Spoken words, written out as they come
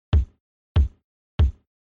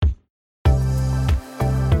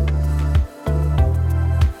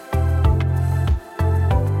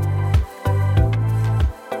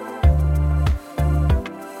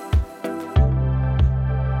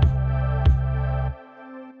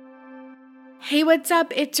Hey, what's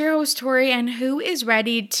up? It's your host, Tori, and who is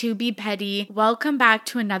ready to be petty? Welcome back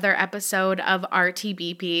to another episode of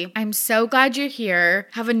RTBP. I'm so glad you're here.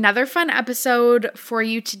 Have another fun episode for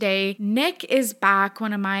you today. Nick is back,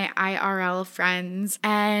 one of my IRL friends,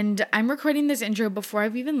 and I'm recording this intro before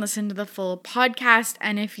I've even listened to the full podcast.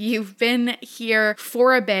 And if you've been here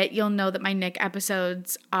for a bit, you'll know that my Nick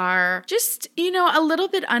episodes are just, a little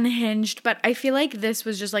bit unhinged, but I feel like this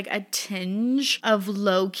was just like a tinge of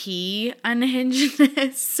low-key unhingedness.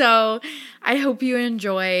 So I hope you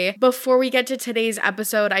enjoy. Before we get to today's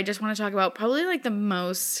episode, I just want to talk about probably like the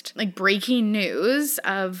most breaking news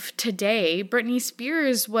of today. Britney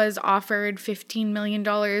Spears was offered $15 million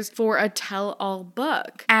for a tell-all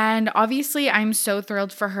book. And obviously I'm so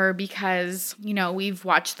thrilled for her because, we've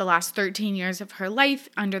watched the last 13 years of her life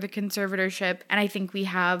under the conservatorship. And I think we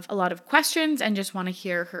have a lot of questions and just want to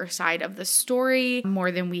hear her side of the story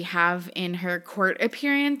more than we have in her court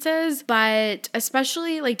appearances. But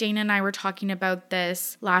especially Dana and I were talking about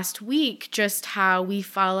this last week, just how we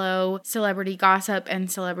follow celebrity gossip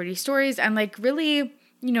and celebrity stories and really,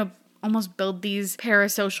 almost build these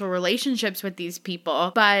parasocial relationships with these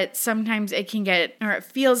people. But sometimes it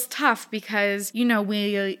feels tough because,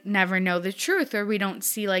 we never know the truth, or we don't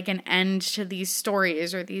see an end to these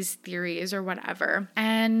stories or these theories or whatever.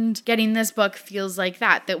 And getting this book feels like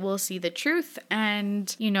that we'll see the truth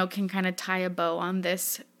and, can kind of tie a bow on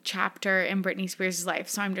this chapter in Britney Spears' life.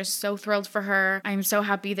 So I'm just so thrilled for her. I'm so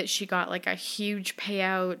happy that she got a huge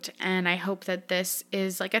payout, and I hope that this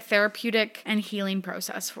is a therapeutic and healing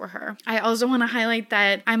process for her. I also want to highlight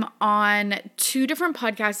that I'm on 2 different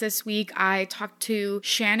podcasts this week. I talked to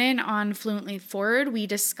Shannon on Fluently Forward. We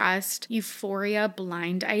discussed Euphoria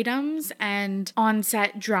blind items and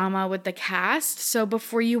on-set drama with the cast. So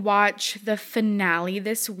before you watch the finale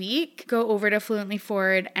this week, go over to Fluently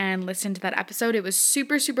Forward and listen to that episode. It was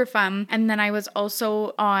super fun. And then I was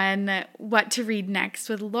also on What to Read Next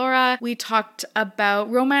with Laura. We talked about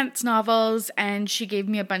romance novels, and she gave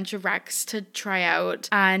me a bunch of recs to try out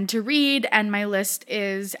and to read, and my list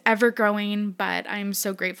is ever growing, but I'm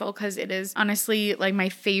so grateful because it is honestly my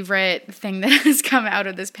favorite thing that has come out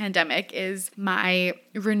of this pandemic is my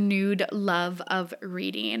renewed love of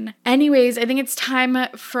reading. Anyways, I think it's time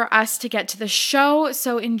for us to get to the show,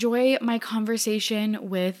 so enjoy my conversation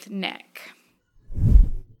with Nick.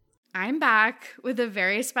 I'm back with a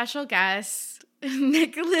very special guest,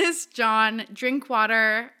 Nicholas John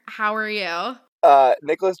Drinkwater. How are you?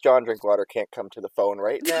 Nicholas John Drinkwater can't come to the phone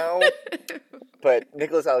right now, but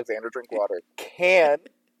Nicholas Alexander Drinkwater can,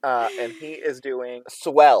 and he is doing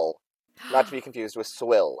swell, not to be confused with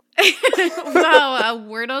swill. Wow, a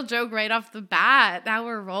Wordle joke right off the bat. Now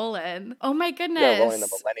we're rolling. Oh my goodness. Yeah, rolling the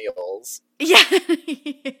millennials. Yeah,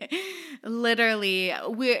 literally.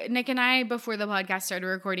 Nick and I, before the podcast started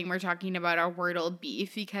recording, we're talking about our Wordle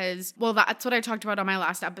beef because, that's what I talked about on my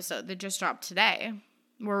last episode that just dropped today.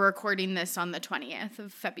 We're recording this on the 20th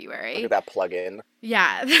of February. Look at that plug-in.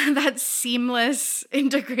 Yeah, that seamless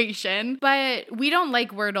integration. But we don't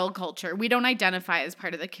like Wordle culture. We don't identify as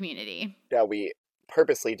part of the community. Yeah, we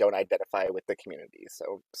purposely don't identify with the community,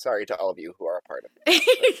 so sorry to all of you who are a part of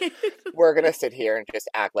it. We're gonna sit here and just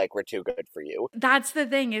act like we're too good for you. That's the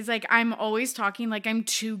thing is I'm always talking I'm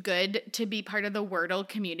too good to be part of the Wordle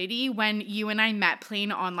community when you and I met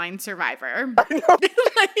playing Online Survivor.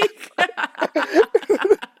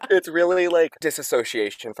 It's really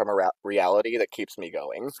disassociation from a reality that keeps me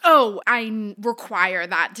going. Oh, I require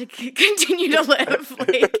that to continue to live.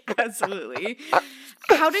 Absolutely.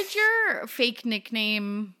 How did your fake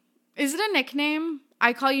nickname, is it a nickname?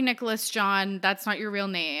 I call you Nicholas John. That's not your real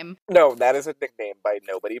name. No, that is a nickname by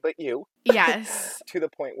nobody but you. Yes. To the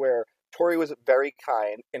point where Tori was very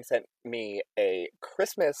kind and sent me a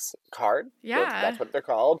Christmas card. Yeah. That's what they're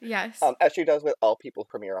called. Yes. As she does with all people who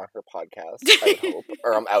premiere on her podcast, I hope.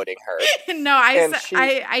 Or I'm outing her. No,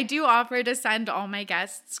 I do offer to send all my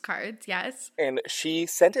guests cards, yes. And she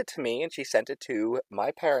sent it to me, and she sent it to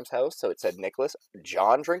my parents' house, so it said Nicholas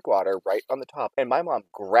John Drinkwater right on the top. And my mom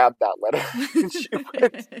grabbed that letter, and she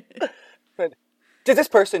went, "Did this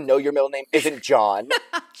person know your middle name isn't John?"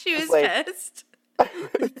 She was pissed.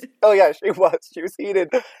 Oh yeah, she was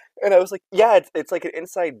heated, and I was like, yeah, it's like an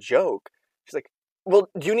inside joke. She's like, well,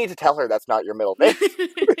 you need to tell her that's not your middle name.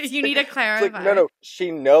 You need to clarify. No,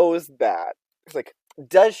 she knows that. It's like,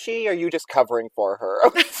 does she, or are you just covering for her?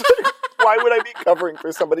 Why would I be covering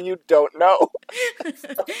for somebody you don't know?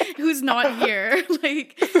 Who's not here.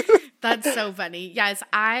 That's so funny. Yes,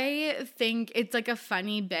 I think it's a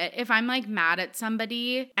funny bit. If I'm mad at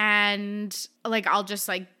somebody and I'll just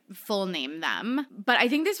full name them. But I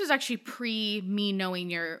think this was actually pre me knowing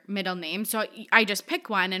your middle name. So I just pick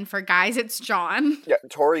one. And for guys, it's John. Yeah,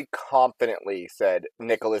 Tori confidently said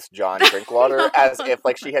Nicholas John Drinkwater as if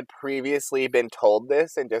like she had previously been told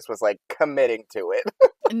this and just was like committing to it.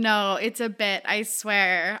 No, it's a bit, I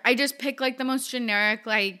swear. I just pick like the most generic,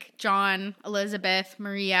 like John, Elizabeth,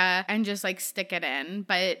 Maria, and just like stick it in.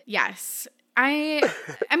 But yes, I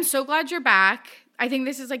am so glad you're back. I think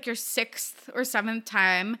this is like your 6th or 7th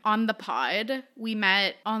time on the pod. We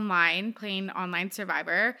met online playing Online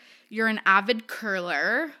Survivor. You're an avid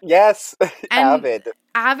curler. Yes, avid.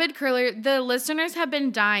 Avid curler. The listeners have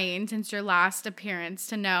been dying since your last appearance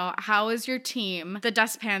to know, how is your team, the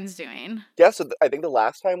Dustpans, doing? Yeah, so I think the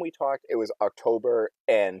last time we talked, it was October,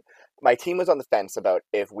 and my team was on the fence about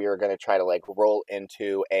if we were going to try to like roll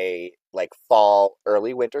into a like fall,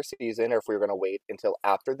 early winter season, or if we were going to wait until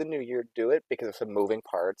after the new year to do it because of some moving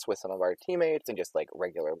parts with some of our teammates and just like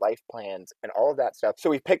regular life plans and all of that stuff. So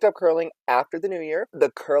we picked up curling after the new year.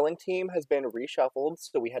 The curling team has been reshuffled.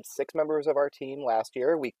 So we had 6 members of our team last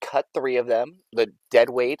year. We cut 3 of them, the dead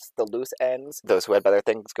weights, the loose ends, those who had better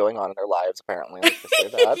things going on in their lives, apparently. Let's just say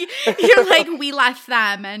that. You're like, we left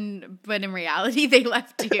them, but in reality, they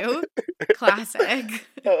left you. Classic.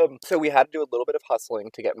 So we had to do a little bit of hustling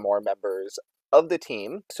to get more members of the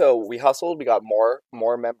team. So we hustled, we got more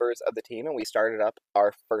members of the team, and we started up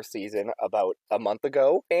our first season about a month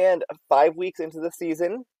ago. And 5 weeks into the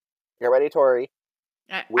season, get ready, Tori.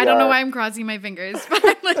 I don't know why I'm crossing my fingers, but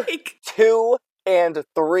I'm like 2 and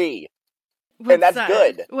 3. And that's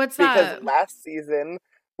good. What's because that? Because last season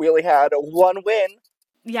we only had 1 win.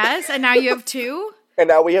 Yes, and now you have 2? And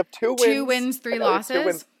now we have 2 wins. 2 wins, 3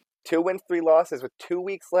 losses? 2 wins, 3 losses with 2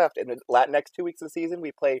 weeks left. In the next 2 weeks of the season,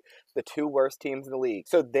 we play the 2 worst teams in the league.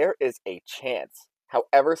 So there is a chance,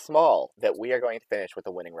 however small, that we are going to finish with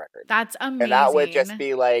a winning record. That's amazing. And that would just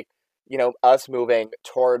be like, you know, us moving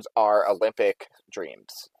towards our Olympic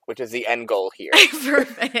dreams, which is the end goal here.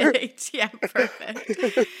 Perfect. Yeah,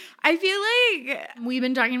 perfect. I feel like we've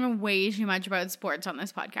been talking way too much about sports on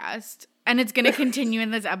this podcast. And it's going to continue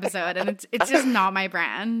in this episode. And it's just not my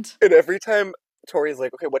brand. And every time Tori's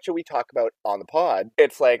like, okay, what should we talk about on the pod?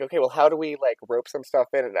 It's like, okay, well, how do we like rope some stuff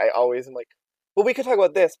in? And I always am like, well, we could talk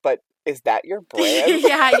about this, but is that your brand?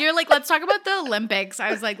 Yeah, you're like, let's talk about the Olympics.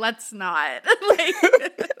 I was like, let's not. Like,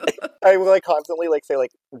 I will like constantly like say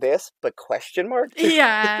like this, but question mark.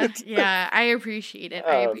 Yeah, I appreciate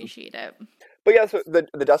it. But yeah, so the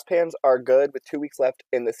Dustpans are good with 2 weeks left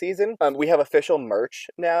in the season. We have official merch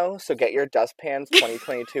now, so get your Dustpans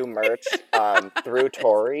 2022 merch through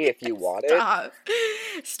Tori if you want it.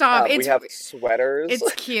 Stop. We have sweaters.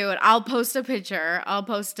 It's cute. I'll post a picture. I'll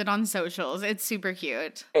post it on socials. It's super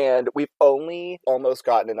cute. And we've only almost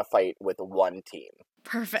gotten in a fight with 1 team.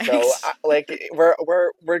 Perfect. So like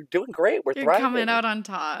we're doing great. We're You're thriving. coming out on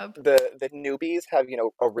top. The newbies have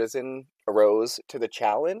arose to the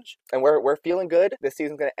challenge, and we're feeling good. This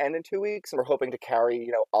season's going to end in 2 weeks, and we're hoping to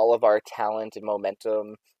carry all of our talent and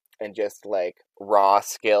momentum and just like raw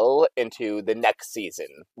skill into the next season,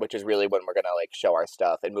 which is really when we're going to like show our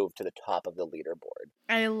stuff and move to the top of the leaderboard.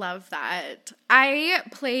 I love that. I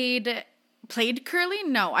played curly?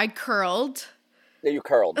 No, I curled. Yeah, you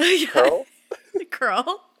curled. Curl?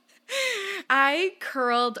 Curl. I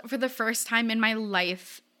curled for the first time in my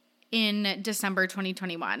life in December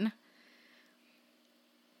 2021.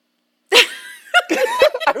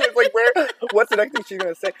 I was like, what's the next thing she's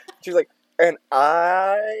going to say? She's like,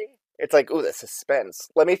 it's like, ooh, the suspense.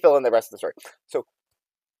 Let me fill in the rest of the story. So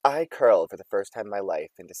I curled for the first time in my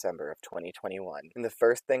life in December of 2021. And the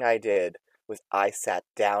first thing I did was I sat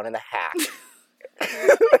down in the hack.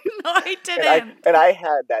 No, I didn't. And I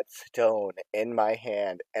had that stone in my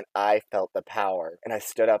hand, and I felt the power. And I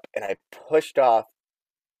stood up, and I pushed off,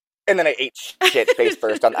 and then I ate shit face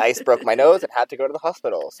first on ice, broke my nose, and had to go to the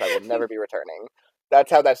hospital, so I will never be returning.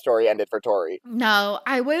 That's how that story ended for Tori. No,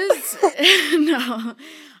 I was... no.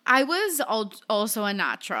 I was also a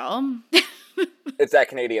natural. It's that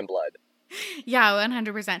Canadian blood. Yeah,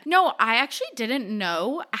 100%. No, I actually didn't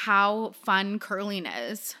know how fun curling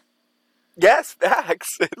is. Yes,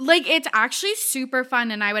 facts. Like, it's actually super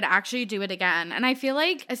fun, and I would actually do it again. And I feel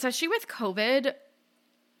like, especially with COVID,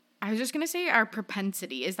 I was just going to say our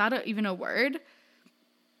propensity. Is that even a word?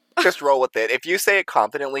 Just roll with it. If you say it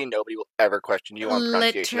confidently, nobody will ever question you on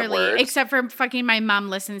pronunciation of words. Except for fucking my mom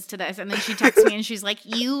listens to this, and then she texts me, and she's like,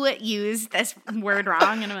 you used this word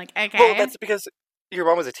wrong. And I'm like, okay. Well, that's because your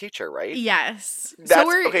mom was a teacher, right? Yes. So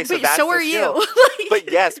are you.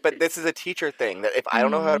 But this is a teacher thing, that if I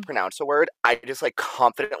don't know how to pronounce a word, I just like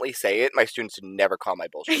confidently say it. My students never call my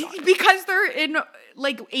bullshit on it. Because they're in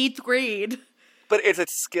like 8th grade. But it's a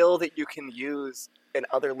skill that you can use in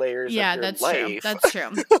other layers of your that's life. true. That's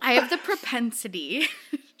true. I have the propensity.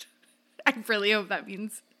 I really hope that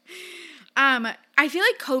means. I feel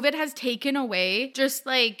like COVID has taken away just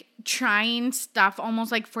like trying stuff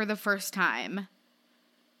almost like for the first time.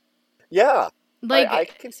 Yeah. Like, I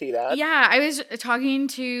can see that. Yeah, I was talking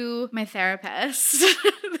to my therapist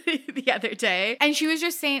the other day, and she was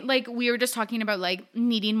just saying, like, we were just talking about, like,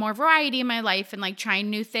 needing more variety in my life and, like, trying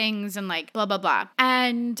new things and, like, blah, blah, blah.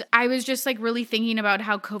 And I was just, like, really thinking about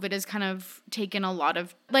how COVID has kind of taken a lot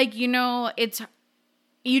of, like, you know,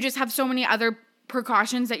 you just have so many other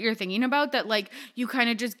precautions that you're thinking about that, like, you kind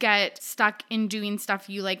of just get stuck in doing stuff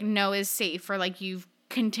you, like, know is safe or, like, you've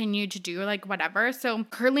continue to do, like, whatever. So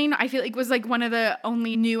curling, I feel like, was like one of the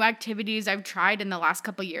only new activities I've tried in the last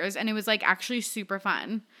couple of years, and it was like actually super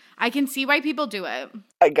fun. I can see why people do it.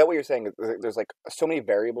 I get what you're saying. There's like so many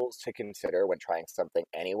variables to consider when trying something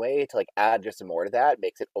anyway. To like add just more to that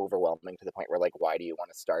makes it overwhelming to the point where like, why do you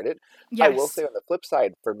want to start it? Yes. I will say on the flip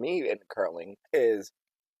side for me in curling is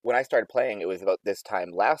when I started playing, it was about this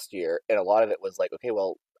time last year, and a lot of it was like, okay,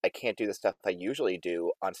 well, I can't do the stuff I usually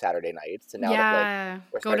do on Saturday nights, and now that like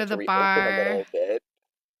we're go to starting the to reopen bar a little bit,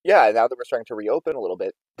 yeah, now that we're starting to reopen a little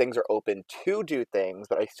bit, things are open to do things,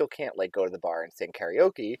 but I still can't like go to the bar and sing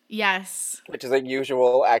karaoke. Yes. Which is a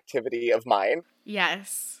usual activity of mine.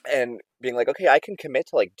 Yes. And being like, okay, I can commit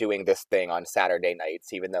to like doing this thing on Saturday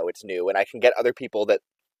nights, even though it's new, and I can get other people that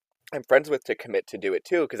I'm friends with to commit to do it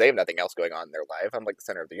too, because they have nothing else going on in their life. I'm like the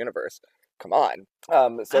center of the universe. Come on.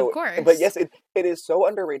 So, of course. But yes, it is so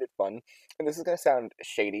underrated fun, and this is gonna sound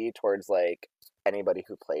shady towards like anybody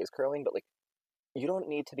who plays curling, but like you don't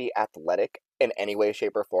need to be athletic in any way,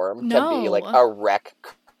 shape, or form to be like a rec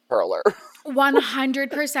curler.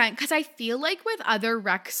 100%. Because I feel like with other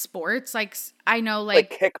rec sports, like I know like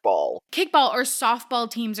kickball or softball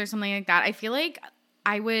teams or something like that, I feel like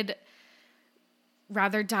I would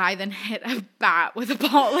rather die than hit a bat with a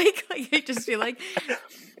ball. Like I just feel like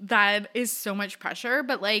that is so much pressure.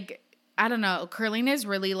 But like, I don't know, curling is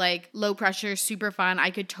really like low pressure, super fun. I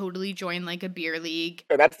could totally join like a beer league.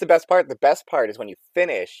 And that's the best part. The best part is when you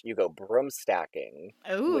finish, you go broom stacking,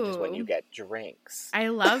 Ooh. which is when you get drinks. I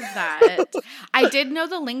love that. I did know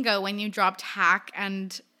the lingo when you dropped hack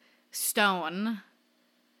and stone.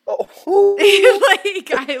 Oh.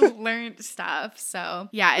 Like I learned stuff. So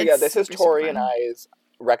yeah, it's this is super, Tori super and I's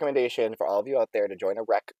recommendation for all of you out there to join a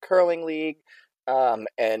rec curling league.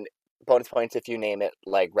 And bonus points if you name it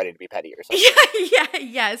like Ready to Be Petty or something.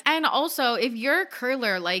 Yes. And also if you're a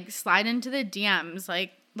curler, like slide into the DMs,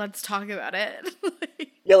 like let's talk about it.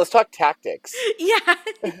 Yeah, let's talk tactics. Yes.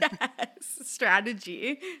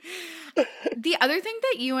 Strategy. The other thing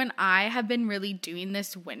that you and I have been really doing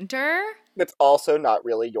this winter. That's also not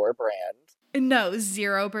really your brand. No,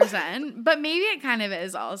 0%. But maybe it kind of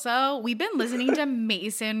is also. We've been listening to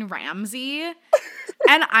Mason Ramsey.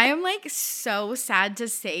 And I am like so sad to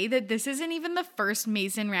say that this isn't even the first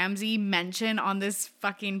Mason Ramsey mention on this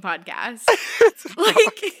fucking podcast.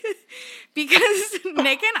 Like, because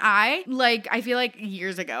Nick and I, like, I feel like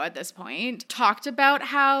years ago at this point, talked about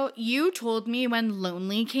how you told me when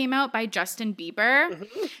Lonely came out by Justin Bieber,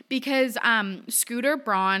 because Scooter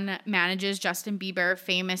Braun manages Justin Bieber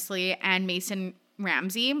famously and Mason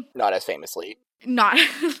Ramsey. Not as famously. Not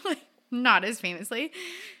as famously.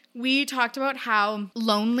 We talked about how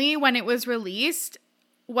Lonely, when it was released,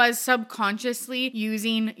 was subconsciously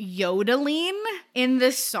using yodeling in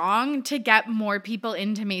this song to get more people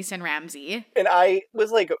into Mason Ramsey. And I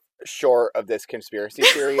was like sure of this conspiracy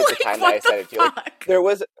theory at the time that I said it to you. Like, there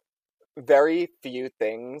was very few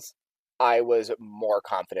things I was more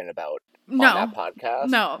confident about on that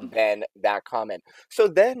podcast than that comment. So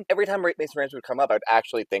then every time Mason Ramsey would come up, I would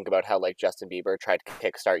actually think about how like Justin Bieber tried to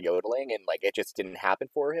kickstart yodeling and like it just didn't happen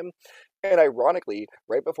for him. And ironically,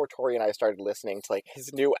 right before Tori and I started listening to like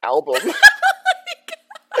his new album,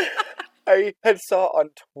 I had saw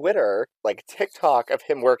on Twitter like TikTok of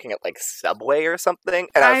him working at like Subway or something,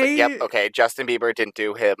 and I was like, "Yep, okay, Justin Bieber didn't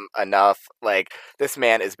do him enough. Like this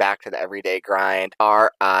man is back to the everyday grind.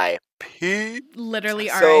 R.I.P." Literally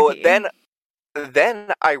R.I.P. So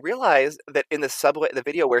then I realized that in the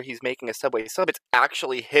video where he's making a Subway sub, it's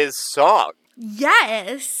actually his song.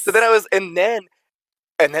 Yes. So then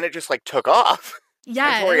and then it just like took off.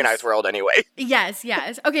 Yes. In Tori and I's world anyway. Yes.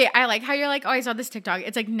 Okay, I like how you're like, oh, I saw this TikTok.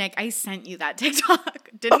 It's like, Nick, I sent you that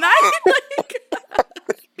TikTok. Didn't I?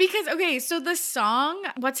 Because, okay, so the song,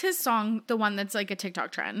 what's his song? The one that's like a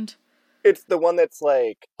TikTok trend? It's the one that's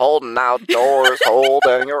like, holding outdoors,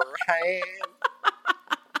 holding your hand.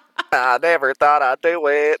 I never thought I'd do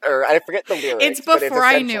it. Or I forget the lyrics. It's before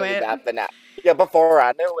I knew it. Yeah, before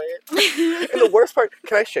I knew it. And the worst part,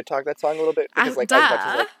 can I shit talk that song a little bit? Because like as much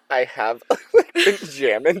as Duh. like I have like been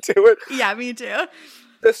jamming to it, Yeah, me too.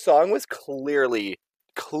 the song was clearly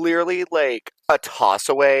like a toss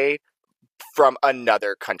away from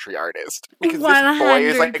another country artist. Because this boy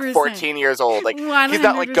is like 100%. 14 years old. Like he's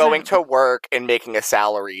not like going to work and making a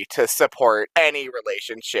salary to support any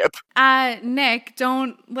relationship. Nick,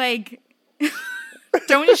 don't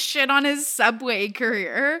don't shit on his Subway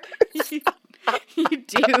career. You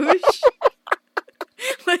douche.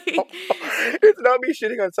 Like, it's not me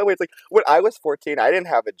shitting on Subway. It's like when I was 14, I didn't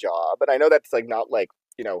have a job, and I know that's like not like,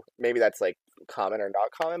 you know, maybe that's like common or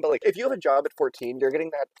not common, but like if you have a job at 14, you're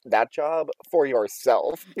getting that job for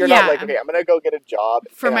yourself. You're not like, okay, I'm gonna go get a job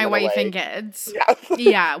for my wife and kids. Yeah.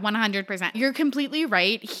 Yeah, 100%. You're completely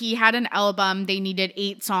right. He had an album. They needed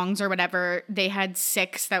 8 songs or whatever. They had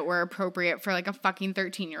 6 that were appropriate for like a fucking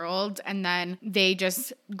 13-year-old, and then they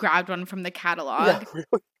just grabbed one from the catalog. Yeah,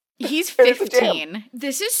 really. He's 15.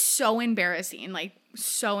 This is so embarrassing. Like,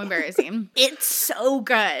 so embarrassing. It's so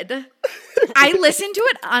good. I listen to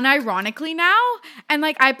it unironically now, and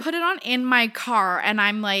like I put it on in my car, and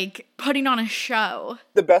I'm like putting on a show.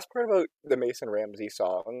 The best part about the Mason Ramsey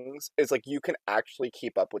songs is like you can actually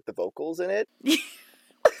keep up with the vocals in it.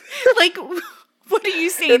 Like, what are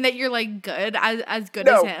you saying, that you're like good, as good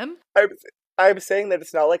as him? I'm saying that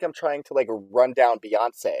it's not like I'm trying to like run down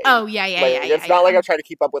Beyonce. Oh yeah. It's not like I'm trying to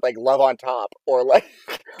keep up with like Love on Top or like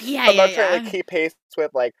I'm not trying to like keep pace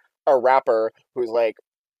with like a rapper who's like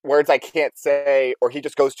words I can't say, or he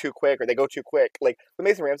just goes too quick, or they go too quick. Like with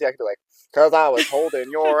Mason Ramsey, I could be like, "'Cause I was holding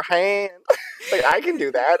your hand." Like I can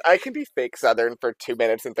do that. I can be fake Southern for 2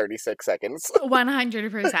 minutes and 36 seconds.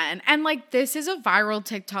 100%. And like this is a viral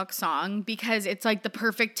TikTok song because it's like the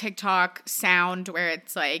perfect TikTok sound where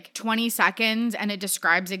it's like 20 seconds and it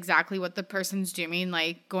describes exactly what the person's doing,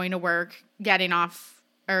 like going to work, getting off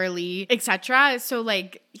early, etc. So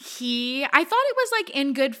like I thought it was like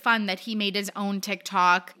in good fun that he made his own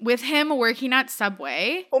TikTok with him working at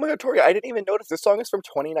Subway. Oh my god, Tori, I didn't even notice this song is from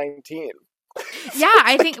 2019. Yeah,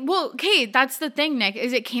 I think, well, okay, that's the thing, Nick,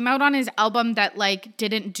 is it came out on his album that like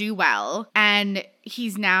didn't do well, and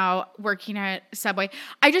he's now working at Subway.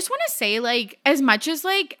 I just want to say, like, as much as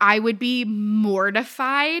like I would be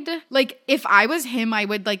mortified, like if I was him, I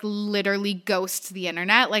would like literally ghost the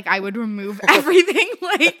internet. Like I would remove everything.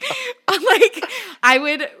 like I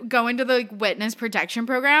would go into the like witness protection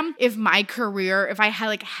program if I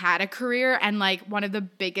had a career and like one of the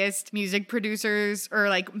biggest music producers or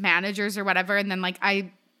like managers or whatever, and then like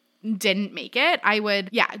I didn't make it, I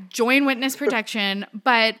would join witness protection.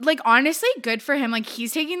 But like honestly, good for him. Like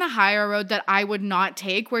he's taking the higher road that I would not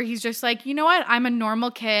take, where he's just like, you know what, I'm a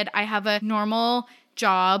normal kid, I have a normal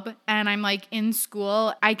job, and I'm like in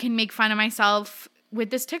school, I can make fun of myself with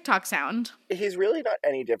this TikTok sound. He's really not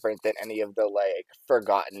any different than any of the like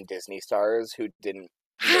forgotten Disney stars who didn't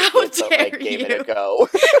gave it a go.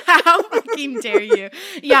 How fucking dare you?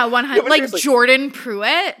 Yeah, 100. Like Jordan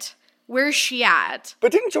Pruitt. Where's she at?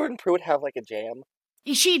 But didn't Jordan Pruitt have like a jam?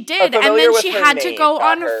 She did, and then she had to go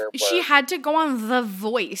on The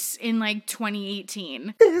Voice in like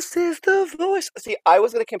 2018. This is The Voice. See, I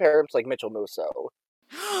was gonna compare him to like Mitchell Musso.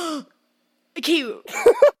 Cute.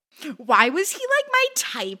 Why was he like my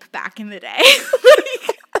type back in the day?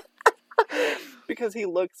 Because he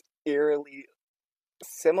looks eerily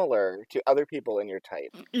similar to other people in your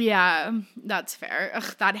type. Yeah, that's fair.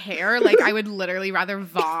 Ugh, that hair, like I would literally rather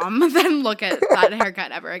vom than look at that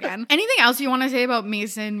haircut ever again. Anything else you want to say about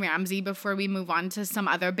Mason Ramsey before we move on to some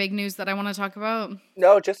other big news that I want to talk about?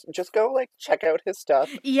 No, just go like check out his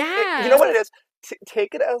stuff. Yeah. You know what it is?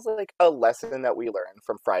 Take it as like a lesson that we learned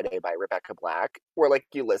from Friday by Rebecca Black, where like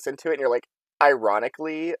you listen to it and you're like,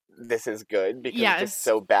 ironically, this is good because it's just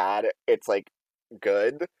so bad, it's like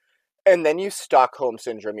good. And then you Stockholm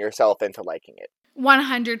syndrome yourself into liking it.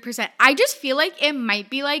 100%. I just feel like it might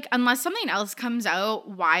be like, unless something else comes out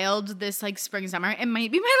wild this like spring, summer, it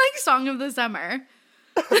might be my like song of the summer.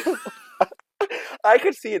 I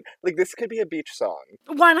could see it. Like this could be a beach song.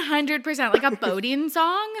 100%. Like a boating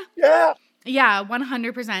song. Yeah. Yeah,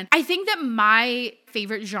 100%. I think that my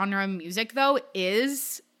favorite genre of music though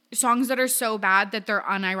is songs that are so bad that they're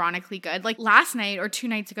unironically good. Like last night or 2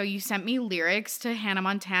 nights ago, you sent me lyrics to Hannah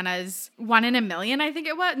Montana's 1 in a Million, I think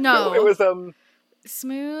it was. No, it was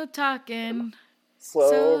Smooth Talking,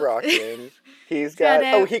 Slow Rocking. He's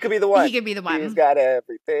got he could be the one. He could be the one. He's got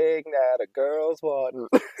everything that a girl's want.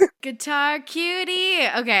 Guitar cutie.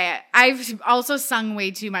 Okay, I've also sung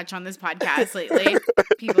way too much on this podcast lately.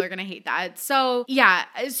 People are gonna hate that. So yeah,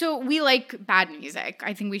 so we like bad music.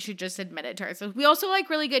 I think we should just admit it to ourselves. We also like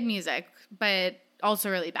really good music, but also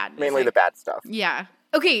really bad music. Mainly the bad stuff. Yeah.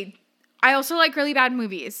 Okay, I also like really bad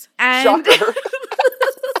movies. And Shocker.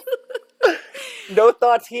 No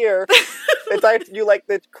thoughts here. It's like you like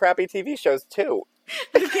the crappy TV shows too.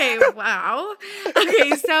 Okay, wow.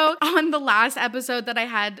 Okay, so on the last episode that I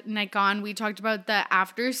had Nick on, we talked about the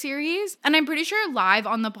After series. And I'm pretty sure live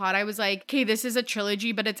on the pod, I was like, okay, this is a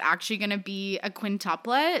trilogy, but it's actually going to be a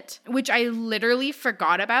quintuplet, which I literally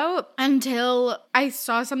forgot about until I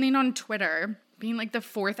saw something on Twitter being like the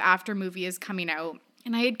 4th After movie is coming out.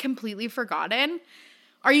 And I had completely forgotten.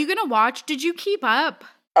 Are you going to watch? Did you keep up?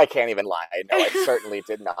 I can't even lie. No, I certainly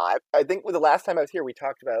did not. I think the last time I was here, we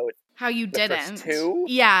talked about how you the didn't. First two.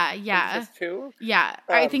 Yeah. The first two. Yeah.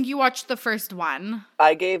 I think you watched the first one.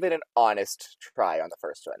 I gave it an honest try on the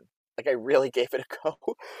first one. Like, I really gave it a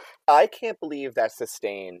go. I can't believe that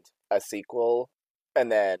sustained a sequel and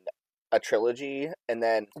then a trilogy and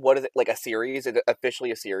then what is it, like a series? Is it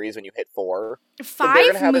officially a series when you hit 4?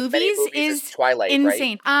 5 movies is Twilight,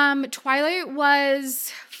 insane. Right? Twilight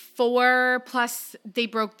was 4 plus they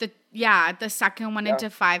broke the second one into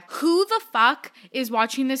 5. Who the fuck is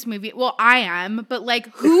watching this movie? Well, I am, but like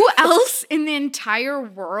who else in the entire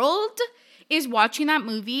world is watching that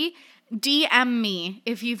movie? DM me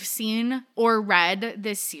if you've seen or read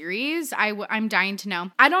this series. I'm dying to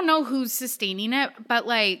know. I don't know who's sustaining it, but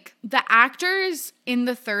like the actors in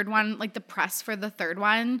the third one, like the press for the third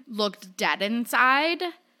one, looked dead inside.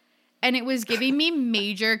 And it was giving me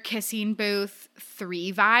major Kissing Booth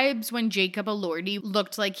 3 vibes when Jacob Elordi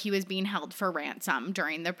looked like he was being held for ransom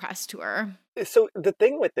during the press tour. So the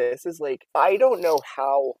thing with this is like, I don't know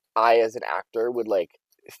how I as an actor would like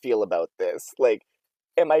feel about this. Like,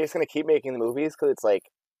 am I just going to keep making the movies because it's like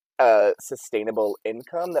a sustainable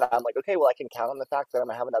income that I'm like, okay, well, I can count on the fact that I'm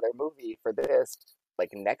going to have another movie for this like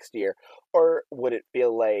next year? Or would it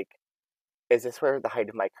feel like, is this where the height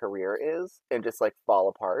of my career is and just like fall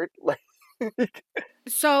apart? Like,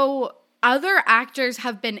 so other actors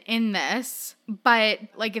have been in this, but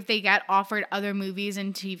like if they get offered other movies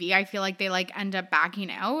and TV, I feel like they like end up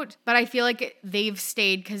backing out. But I feel like they've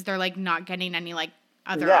stayed because they're like not getting any like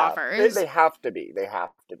other offers. They have to be. They have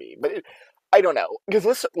to be. But I don't know,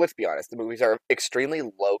 because let's be honest, the movies are extremely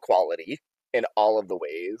low quality in all of the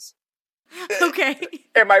ways. Okay.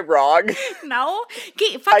 Am I wrong? No.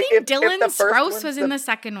 Okay, fucking Dylan Sprouse was in the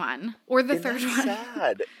second one. Or the third one.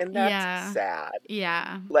 Sad. And that's sad.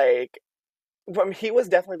 Yeah. Like, he was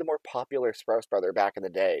definitely the more popular Sprouse brother back in the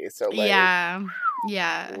day. So, like,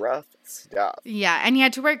 yeah. Rough stuff. Yeah, and he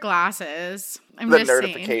had to wear glasses. The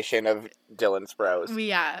nerdification of Dylan Sprouse.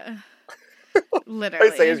 Yeah.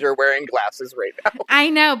 Literally. I say as you're wearing glasses right now. I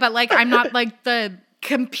know, but like, I'm not like the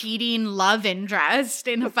competing love interest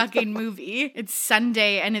in a fucking movie. It's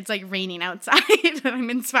Sunday and it's like raining outside and I'm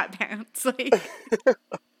in sweatpants. Like,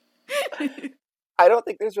 I don't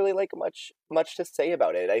think there's really like much to say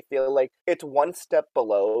about it. I feel like it's one step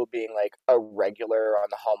below being like a regular on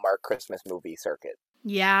the Hallmark Christmas movie circuit.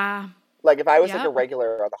 Yeah. Like if I was like a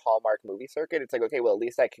regular on the Hallmark movie circuit, it's like, okay, well at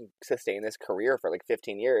least I can sustain this career for like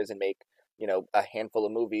 15 years and make, you know, a handful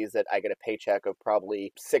of movies that I get a paycheck of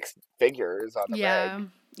probably 6 figures on the reg.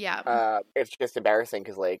 Yeah. It's just embarrassing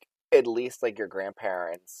because like at least like your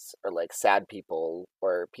grandparents or like sad people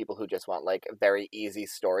or people who just want like very easy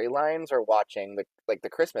storylines are watching the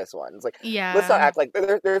Christmas ones. Like, let's not act like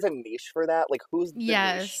there's a niche for that. Like, who's the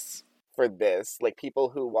niche for this? Like people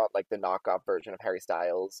who want like the knockoff version of Harry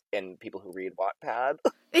Styles and people who read Wattpad.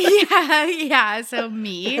 Yeah. So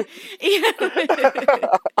me.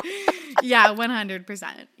 Yeah,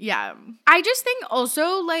 100%. Yeah. I just think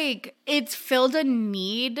also like it's filled a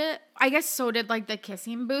need. I guess so did like the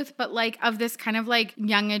Kissing Booth, but like of this kind of like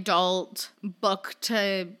young adult book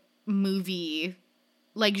to movie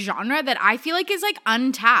like genre that I feel like is like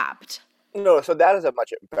untapped. No, so that is a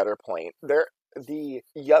much better point. The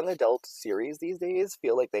young adult series these days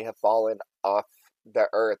feel like they have fallen off the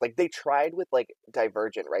earth. Like they tried with like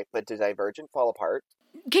Divergent, right? But did Divergent fall apart?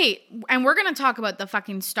 Okay, and we're going to talk about the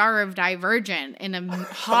fucking star of Divergent in a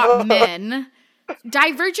hot min.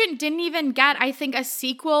 Divergent didn't even get, I think, a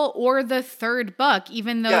sequel or the third book,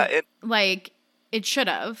 even though, it should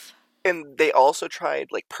have. And they also tried,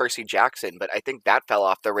 like, Percy Jackson, but I think that fell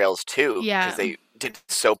off the rails, too. Yeah. Because they did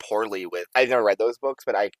so poorly with... I've never read those books,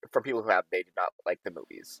 but for people who have, they did not like the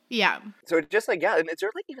movies. Yeah. So it's just, like, and is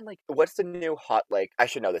there, like, even, like, what's the new hot, like, I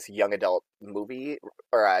should know this, young adult movie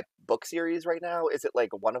or book series right now? Is it,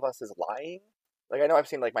 like, One of Us is Lying? Like, I know I've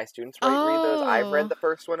seen, like, my students read those. I've read the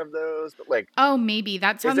first one of those, but, like... Oh, maybe.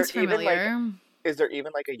 That sounds familiar. Even, like, is there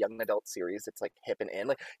even like a young adult series that's like hip and in?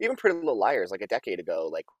 Like even Pretty Little Liars, like a decade ago,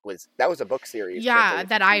 like that was a book series Yeah, translated to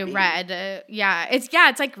that I TV. read.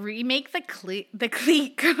 It's like remake the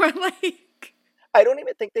clique or like. I don't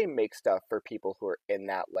even think they make stuff for people who are in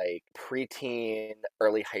that like preteen,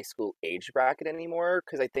 early high school age bracket anymore.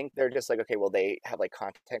 Because I think they're just like, okay, well, they have like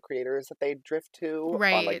content creators that they drift to on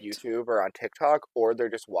like Right. YouTube or on TikTok, or they're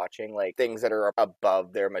just watching like things that are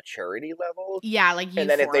above their maturity level. Yeah, like And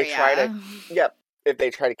then if they try to, Euphoria. yep, if they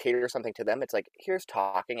try to cater something to them, it's like, here's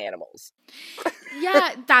talking animals.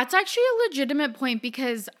 Yeah, that's actually a legitimate point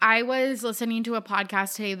because I was listening to a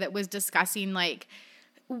podcast today that was discussing like,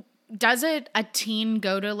 does a teen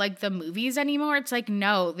go to like the movies anymore? It's like,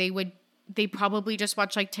 no, they probably just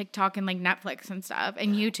watch like TikTok and like Netflix and stuff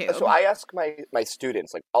and YouTube. So I ask my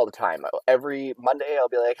students like all the time. Every Monday, I'll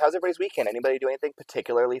be like, "How's everybody's weekend? Anybody do anything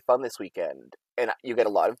particularly fun this weekend?" And you get a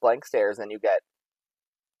lot of blank stares, and you get,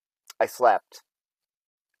 "I slept."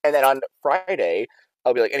 And then on Friday,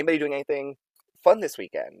 I'll be like, "Anybody doing anything fun this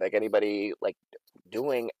weekend? Like anybody like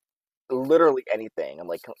doing literally anything?" I'm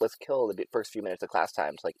like, "Let's kill the first few minutes of class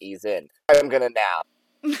time to like ease in. I'm gonna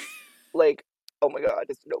nap." Like, oh my god,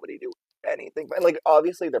 does nobody do anything? But like,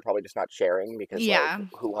 obviously, they're probably just not sharing because Yeah. like,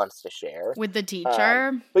 who wants to share? With the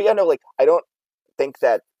teacher. But yeah, no, like I don't think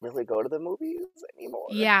that really go to the movies anymore.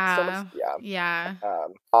 Yeah. Yeah. Yeah.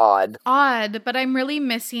 Odd. Odd, but I'm really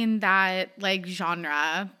missing that like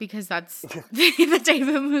genre because that's the type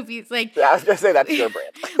of movies like Yeah, I was gonna say that's your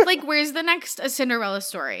brand. like where's the next A Cinderella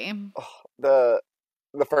Story? The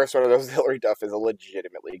first one of those, Hilary Duff, is a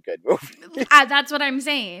legitimately good movie. That's what I'm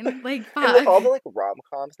saying. Like, fuck. And like, all the like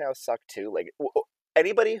rom-coms now suck too. Like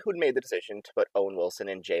anybody who'd made the decision to put Owen Wilson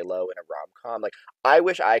and J-Lo in a rom-com, like I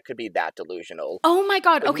wish I could be that delusional. Oh my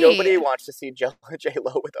god, Like, okay. nobody wants to see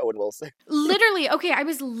J-Lo with Owen Wilson. Literally, okay, I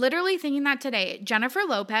was literally thinking that today. Jennifer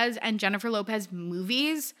Lopez and Jennifer Lopez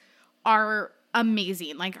movies are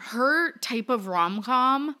amazing. Like her type of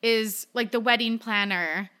rom-com is like The Wedding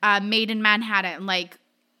Planner, Made in Manhattan, like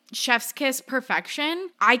Chef's Kiss perfection.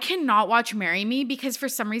 I cannot watch Marry Me because for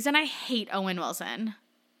some reason I hate Owen Wilson.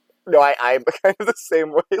 No, I'm kind of the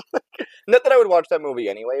same way. Like, not that I would watch that movie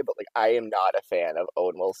anyway, but like I am not a fan of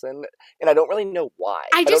Owen Wilson, and I don't really know why.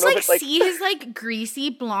 I don't just know like if it's, see his like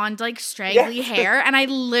greasy blonde like straggly hair, and I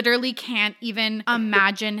literally can't even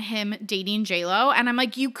imagine him dating J-Lo. And I'm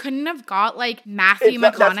like, you couldn't have got like Matthew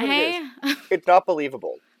McConaughey. It's not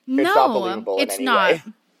believable. No, it's not believable. It's in any not. Way.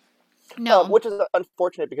 No, which is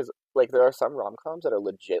unfortunate because like there are some rom-coms that are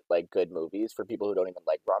legit like good movies for people who don't even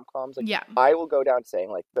like rom-coms. Like, yeah, I will go down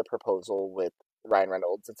saying like The Proposal with Ryan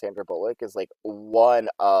Reynolds and Sandra Bullock is like one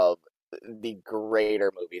of the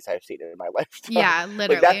greater movies I've seen in my lifetime. yeah,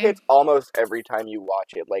 literally. Like that hits almost every time you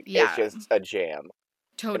watch it. Like Yeah. it's just a jam.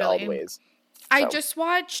 Totally. In all the ways. I just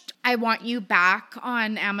watched I Want You Back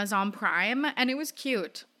on Amazon Prime, and it was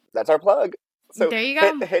cute. That's our plug. So there you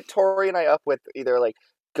go. Hit Tori and I up with either like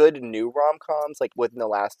good new rom-coms, like within the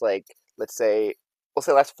last like we'll say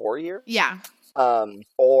last 4 years. Yeah.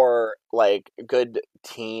 Or like good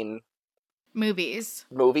teen movie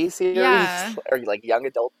series, Yeah. or like young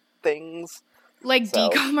adult things. Like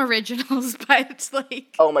DCOM originals, but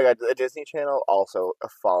like... Oh my god, the Disney Channel also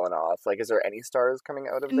have fallen off. Like, is there any stars coming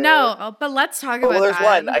out of there? No, but let's talk about that. Well, there's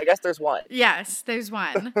one. I guess there's one. Yes, there's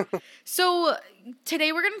one. So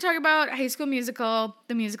today we're going to talk about High School Musical,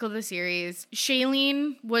 the musical of the series.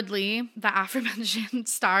 Shailene Woodley, the aforementioned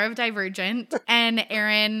star of Divergent, and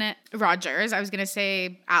Aaron Rodgers. I was going to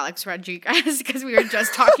say Alex Rodriguez because we were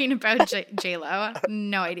just talking about J-Lo.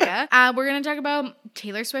 No idea. We're going to talk about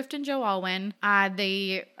Taylor Swift and Joe Alwyn.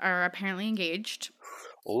 They are apparently engaged.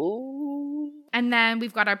 Ooh. And then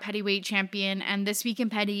we've got our Pettyweight champion and This Week in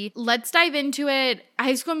Petty. Let's dive into it.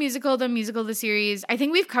 High School Musical, the musical of the series. I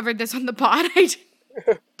think we've covered this on the pod. I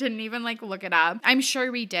didn't even like look it up. I'm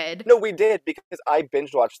sure we did. No, we did because I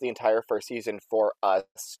binge watched the entire first season for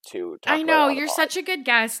us to talk I know, about you're such a good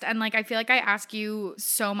guest, and like I feel like I ask you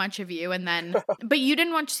so much of you, and then but you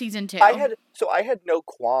didn't watch season 2. I had no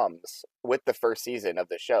qualms with the first season of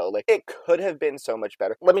the show. Like it could have been so much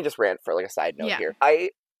better. Let me just rant for like a side note here.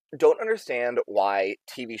 I don't understand why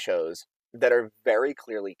TV shows that are very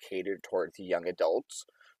clearly catered towards young adults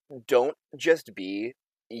don't just be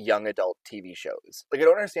young adult TV shows. Like I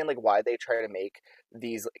don't understand like why they try to make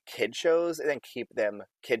these kid shows and then keep them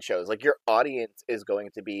kid shows. Like your audience is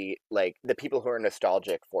going to be like the people who are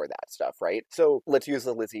nostalgic for that stuff, right? So let's use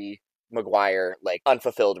the Lizzie McGuire like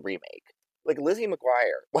unfulfilled remake. Like Lizzie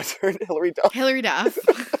McGuire, what's her Hilary Duff? Hilary Duff.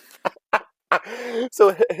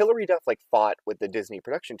 So Hilary Duff like fought with the Disney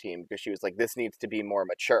production team because she was like, this needs to be more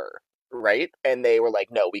mature, right? And they were like,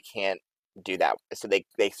 no, we can't do that. So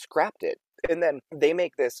they scrapped it. And then they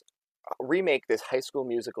remake this High School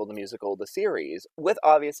Musical, the series, with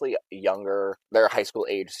obviously they're high school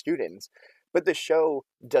age students, but the show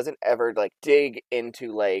doesn't ever like dig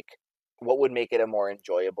into like what would make it a more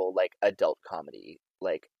enjoyable like adult comedy.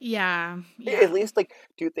 Like Yeah. at least like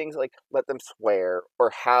do things like let them swear or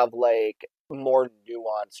have like more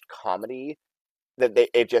nuanced comedy that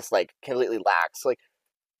it just like completely lacks. Like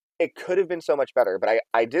it could have been so much better, but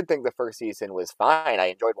I did think the first season was fine. I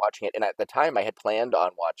enjoyed watching it, and at the time I had planned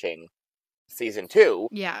on watching season 2.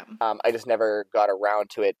 Yeah. I just never got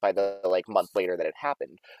around to it by the like month later that it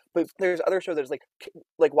happened. But there's other shows that's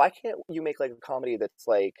like why can't you make like a comedy that's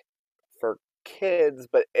like for kids,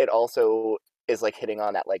 but it also is like hitting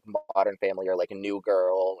on that like Modern Family or like a New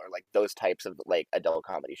Girl or like those types of like adult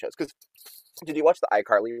comedy shows? Because did you watch the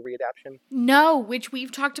iCarly readaptation? No, which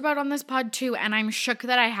we've talked about on this pod too, and I'm shook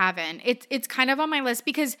that I haven't. It's kind of on my list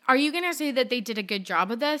because are you gonna say that they did a good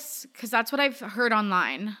job of this? Because that's what I've heard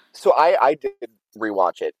online. So I did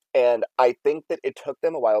rewatch it, and I think that it took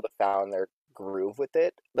them a while to found their groove with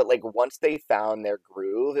it. But like once they found their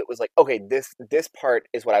groove, it was like, okay, this part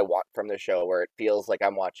is what I want from the show, where it feels like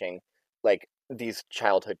I'm watching like these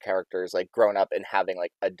childhood characters like grown up and having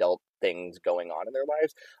like adult things going on in their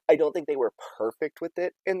lives. I don't think they were perfect with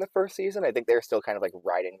it in the first season. I think they're still kind of like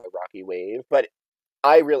riding the rocky wave, but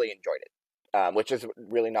I really enjoyed it, which is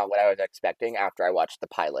really not what I was expecting after I watched the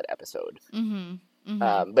pilot episode. Mm-hmm.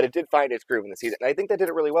 Mm-hmm. But it did find its groove in the season, and I think that did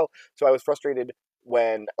it really well. So I was frustrated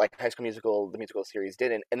when like High School Musical, the musical series,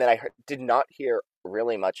 didn't, and then did not hear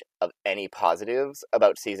really much of any positives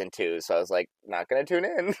about season 2. So I was like, not gonna tune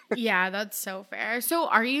in. Yeah, that's so fair. So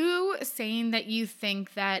are you saying that you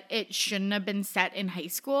think that it shouldn't have been set in high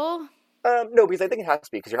school? No, because I think it has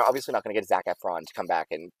to be, because you're obviously not going to get Zac Efron to come back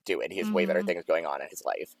and do it. He has way better Mm-hmm. things going on in his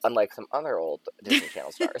life, unlike some other old Disney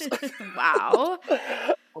Channel stars. Wow.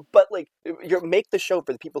 But like, you make the show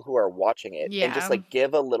for the people who are watching it, and just Yeah. like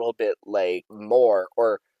give a little bit like more,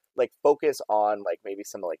 or like focus on like maybe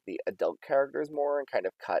some of like the adult characters more, and kind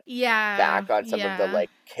of cut Yeah. back on some of the Yeah.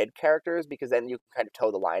 like kid characters, because then you can kind of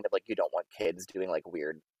toe the line of like you don't want kids doing like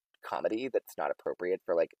weird comedy that's not appropriate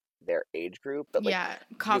for like their age group, but like Yeah.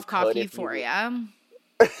 you Cough, cough, could if you euphoria.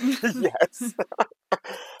 yes.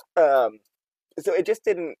 um so it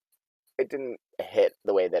didn't hit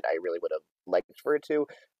the way that I really would have liked for it to.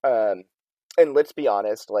 And let's be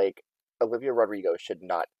honest, like Olivia Rodrigo should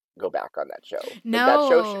not go back on that show. Like that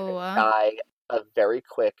show should No. die a very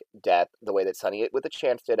quick death, the way that Sunny with a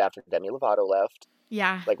Chance did after Demi Lovato left.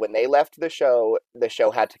 Yeah. Like when they left the show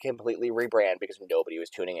had to completely rebrand because nobody was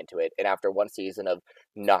tuning into it. And after one season of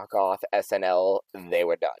knockoff SNL, they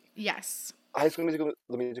were done. Yes. High School Musical,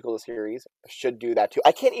 the musical series, should do that too.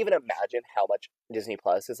 I can't even imagine how much Disney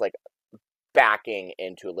Plus is like backing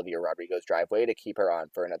into Olivia Rodrigo's driveway to keep her on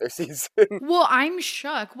for another season. Well, I'm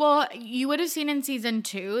shook. Well, you would have seen in season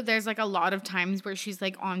 2, there's like a lot of times where she's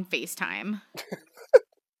like on FaceTime.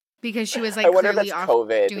 Because she was I like wonder if clearly that's off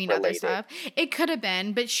COVID doing other related. stuff. It could have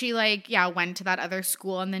been, but she like, yeah, went to that other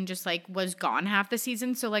school and then just like was gone half the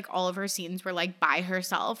season. So like all of her scenes were like by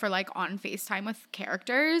herself or like on FaceTime with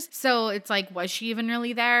characters. So it's like, was she even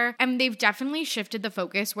really there? And they've definitely shifted the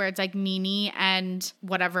focus where it's like Nene and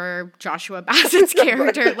whatever Joshua Bassett's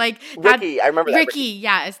character, like Ricky, I remember that. Ricky,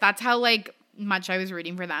 yes. That's how like much I was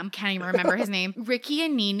reading for them. Can't even remember his name. Ricky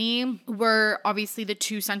and Nene were obviously the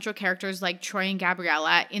two central characters like Troy and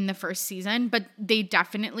Gabriella in the first season, but they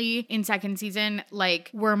definitely in second season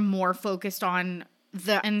like were more focused on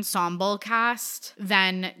the ensemble cast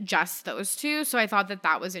than just those two. So I thought that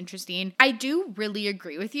that was interesting. I do really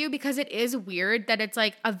agree with you because it is weird that it's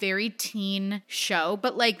like a very teen show,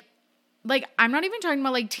 but like I'm not even talking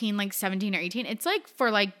about like teen like 17 or 18. It's like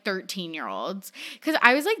for like 13-year-olds. Cause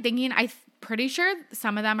I was like thinking pretty sure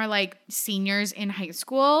some of them are like seniors in high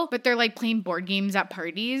school, but they're like playing board games at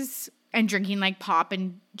parties and drinking like pop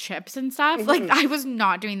and chips and stuff. Mm-hmm. Like I was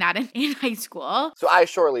not doing that in high school. So I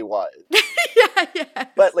surely was. Yeah.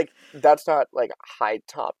 But like that's not like high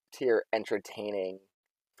top tier entertaining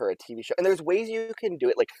for a TV show. And there's ways you can do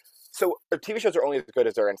it. Like so TV shows are only as good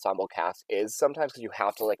as their ensemble cast is sometimes, because you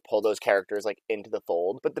have to like pull those characters like into the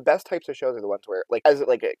fold. But the best types of shows are the ones where like as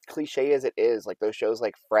like a cliche as it is, like those shows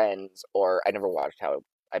like Friends, or I never watched How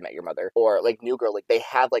I Met Your Mother, or like New Girl, like they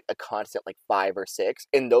have like a constant like 5 or 6,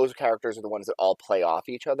 and those characters are the ones that all play off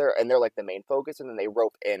each other, and they're like the main focus, and then they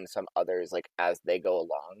rope in some others like as they go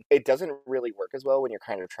along. It doesn't really work as well when you're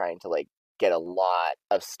kind of trying to like get a lot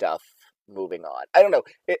of stuff moving on. I don't know.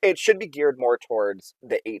 It should be geared more towards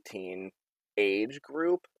the 18 age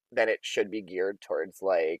group than it should be geared towards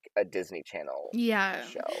like a Disney Channel Yeah.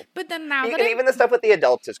 show. But then now that And even the stuff with the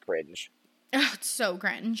adults is cringe. Ugh, it's so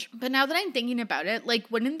cringe. But now that I'm thinking about it,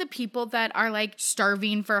 like, wouldn't the people that are like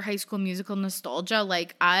starving for High School Musical nostalgia,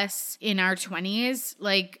 like us in our 20s,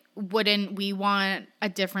 like, wouldn't we want a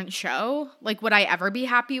different show? Like, would I ever be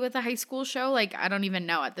happy with a high school show? Like, I don't even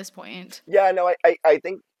know at this point. Yeah, no, I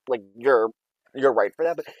think like you're right for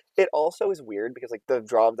that, but it also is weird because like the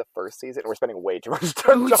draw of the first season, we're spending way too much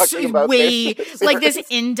time Oh, talking about way, this. like this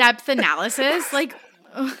in-depth analysis. Like,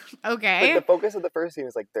 Like okay. the focus of the first season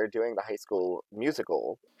is like they're doing the High School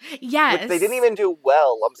Musical, Yes. which they didn't even do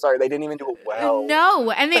well. I'm sorry, they didn't even do it well.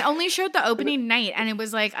 No, and they only showed the opening night, and it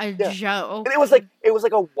was like a Yeah. joke. And it was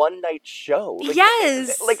like a one night show. Like,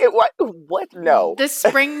 Yes. like it what? No. The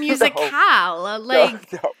spring musicale.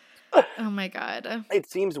 Like, no. oh my God. It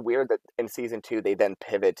seems weird that in season 2 they then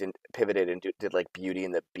pivoted and did like Beauty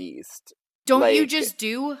and the Beast. Don't you Like, just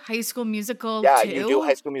do High School Musical yeah, 2? you do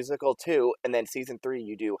High School Musical 2, and then season 3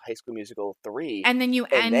 you do High School Musical 3, And then you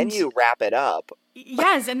and then you wrap it up.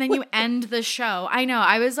 Yes, and then you end the show. I know.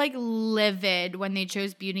 I was like livid when they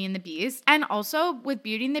chose Beauty and the Beast. And also with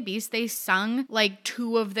Beauty and the Beast, they sung like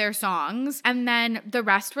 2 of their songs, and then the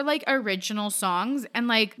rest were like original songs. And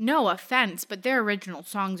like, no offense, but their original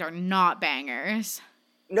songs are not bangers.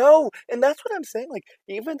 No, and that's what I'm saying. Like,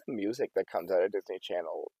 even the music that comes out of Disney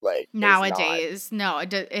Channel, like, Nowadays, no,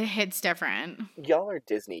 it hits different. y'all are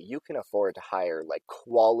Disney. You can afford to hire like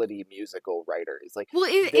quality musical writers. Like, Well,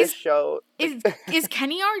 this show is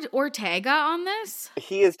Kenny Ortega on this?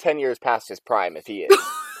 he is 10 years past his prime if he is.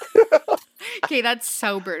 Okay, that's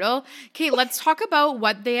so brutal. Okay, let's talk about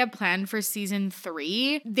what they have planned for season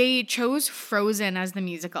 3. They chose Frozen as the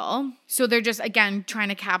musical. So they're just, again, trying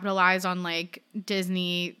to capitalize on like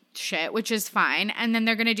Disney shit, which is fine. And then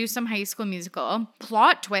they're going to do some High School Musical.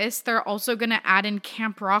 Plot twist, they're also going to add in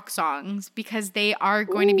Camp Rock songs because they are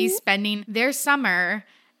going to be spending their summer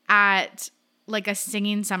at like a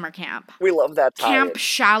singing summer camp. We love that time. Camp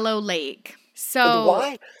Shallow Lake. So Like,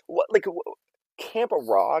 why? What? Like, Camp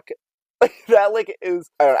Rock? Like, that like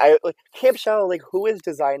is I don't know, like Camp Shallow. Like, who is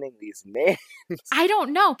designing these names? I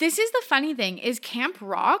don't know. This is the funny thing is Camp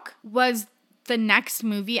Rock was the next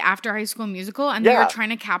movie after High School Musical, and they were trying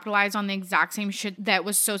to capitalize on the exact same shit that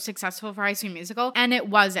was so successful for High School Musical, and it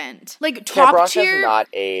wasn't. Like, Camp Rock top tier has not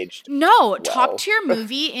aged. No, well. top tier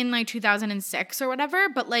movie in like 2006 or whatever,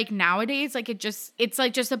 but like nowadays like it's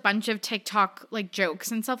like just a bunch of TikTok like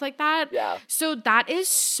jokes and stuff like that. Yeah. So that is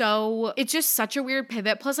it's just such a weird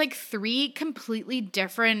pivot, plus like 3 completely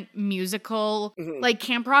different musical like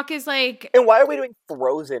Camp Rock is like. And why are we doing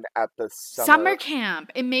Frozen at the summer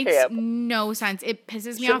camp? It makes no sense. It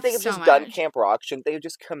pisses me off so much. Shouldn't they have just done Camp Rock? Shouldn't they have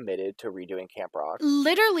just committed to redoing Camp Rock?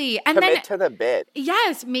 Literally. And Commit to the bit.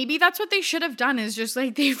 Yes, maybe that's what they should have done is just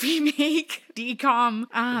like they remake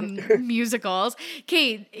DCOM musicals.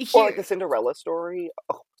 Okay, or like the Cinderella story.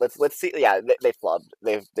 Oh, let's see. Yeah, they flopped.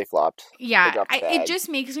 They flopped. Yeah, it just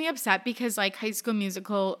makes me upset because like High School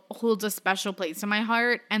Musical holds a special place in my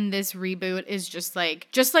heart, and this reboot is just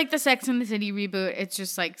like the Sex and the City reboot. It's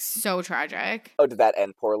just like so tragic. Oh, did that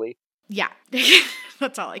end poorly? Yeah,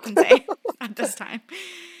 that's all I can say at this time.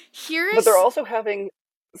 But they're also having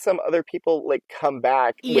some other people like come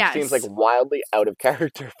back, which seems like wildly out of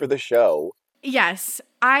character for the show. Yes,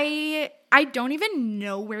 I don't even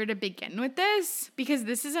know where to begin with this because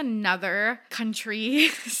this is another country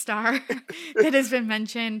star that has been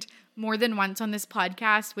mentioned more than once on this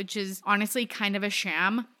podcast, which is honestly kind of a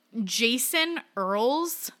sham. Jason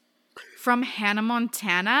Earls from Hannah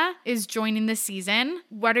Montana is joining the season.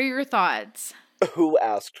 What are your thoughts? Who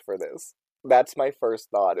asked for this? That's my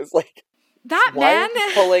first thought. Is like, that why man are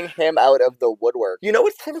you pulling him out of the woodwork? You know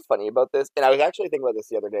what's kind of funny about this? And I was actually thinking about this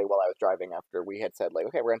the other day while I was driving after we had said, like,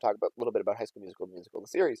 okay, we're going to talk about a little bit about High School Musical, the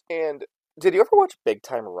series. And did you ever watch Big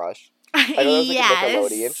Time Rush? I know it was like a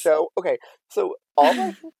Nickelodeon show. Okay, so all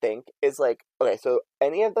I can think is like, okay, so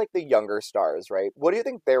any of like the younger stars, right? What do you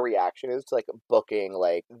think their reaction is to like booking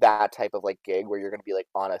like that type of like gig where you're going to be like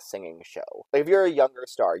on a singing show? Like if you're a younger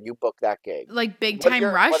star, you book that gig. Like Big Time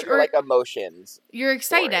Rush? What are your, like emotions? You're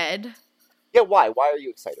excited. Yeah, why? Why are you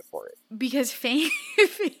excited for it? Because fame.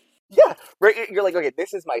 Yeah, right. You're like, okay,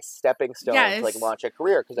 this is my stepping stone to like launch a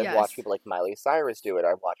career because I've watched people like Miley Cyrus do it.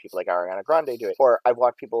 I've watched people like Ariana Grande do it, or I've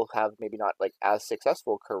watched people have maybe not like as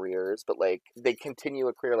successful careers, but like they continue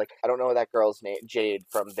a career. Like I don't know that girl's name, Jade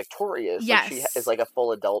from Victorious. Yes, like, she is like a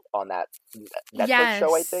full adult on that Netflix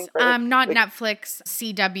show, I think. Right? Not like, Netflix,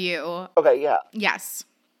 CW. Okay, yeah. Yes.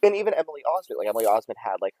 And even Emily Osment, like Emily Osment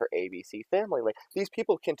had like her ABC Family. Like these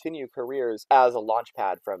people continue careers as a launch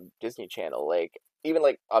pad from Disney Channel. Like even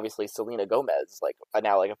like obviously Selena Gomez, like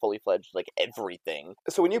now like a fully fledged like everything.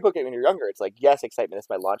 So when you book it when you're younger, it's like yes, excitement is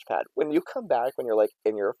my launch pad. When you come back when you're like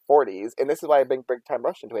in your 40s, and this is why I bring Big Time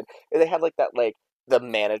Rush into it, is they had like that like the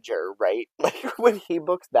manager, right? Like when he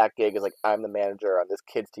books that gig is like I'm the manager on this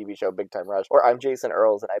kids TV show Big Time Rush, or I'm Jason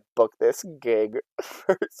Earls and I booked this gig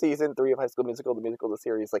for season 3 of High School Musical, the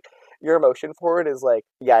series. Like your emotion for it is like,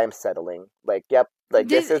 yeah, I'm settling. Like, yep, like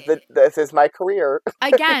this is my career.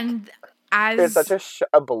 Again, it's such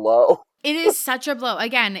a blow. It is such a blow.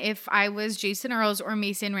 Again, if I was Jason Earls or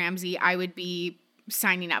Mason Ramsey, I would be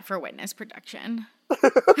signing up for witness protection.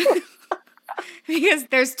 Because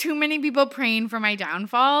there's too many people praying for my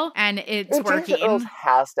downfall, and it's working. Jason Earls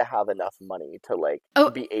has to have enough money to like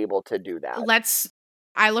be able to do that.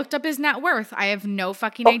 I looked up his net worth. I have no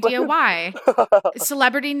fucking idea why.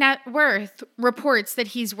 Celebrity Net Worth reports that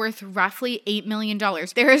he's worth roughly $8 million.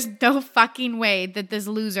 There is no fucking way that this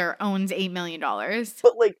loser owns $8 million.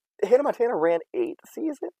 But like Hannah Montana ran 8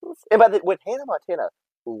 seasons, and when Hannah Montana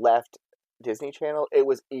left Disney Channel, it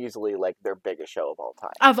was easily like their biggest show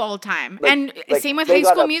of all time. And same with High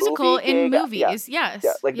School Musical in movies. Yes.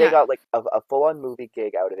 Yeah. Like they got like a full on movie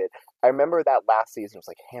gig out of it. I remember that last season was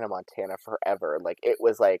like Hannah Montana forever. Like it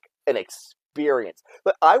was like an experience.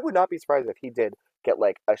 But I would not be surprised if he did get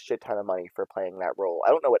like a shit ton of money for playing that role. I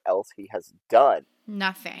don't know what else he has done.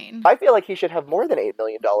 Nothing. I feel like he should have more than $8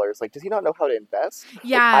 million. Like, does he not know how to invest?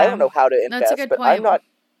 Yeah. Like, I don't know how to invest, that's a good point. I'm not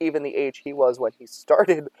even the age he was when he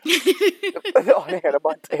started on Hannah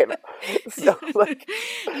Montana. So, like,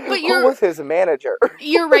 who was his manager?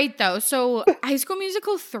 You're right, though. So, High School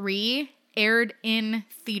Musical 3 aired in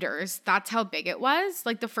theaters. That's how big it was.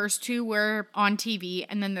 Like, the first 2 were on TV,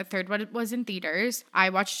 and then the third one was in theaters. I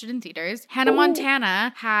watched it in theaters. Hannah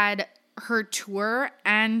Montana had her tour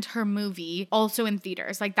and her movie also in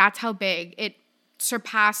theaters. Like, that's how big it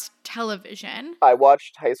surpassed television. I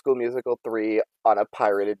watched High School Musical 3 on a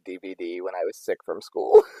pirated DVD when I was sick from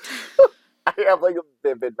school. I have like a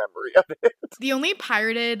vivid memory of it. The only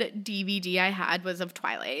pirated DVD I had was of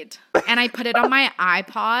Twilight. And I put it on my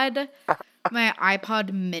iPod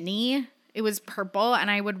mini. It was purple,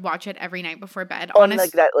 and I would watch it every night before bed. On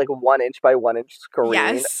like that like 1 inch by 1 inch screen.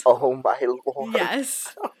 Yes. Oh my lord.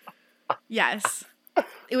 Yes. Yes.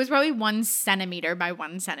 It was probably 1 centimeter by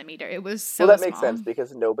 1 centimeter. It was so Well, that small. makes sense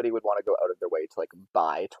because nobody would want to go out of their way to like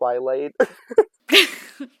buy Twilight.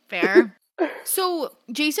 Fair. So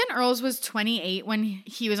Jason Earls was 28 when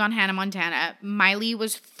he was on Hannah Montana. Miley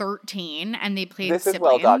was 13, and they played siblings. This is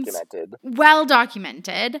well documented. Well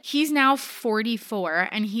documented. He's now 44,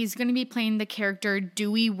 and he's going to be playing the character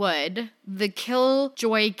Dewey Wood, the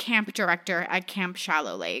Killjoy camp director at Camp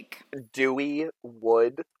Shallow Lake. Dewey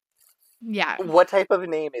Wood? Yeah. What type of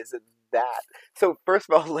name is that? So first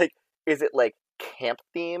of all, like, is it like camp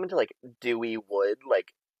themed? Like Dewey Wood?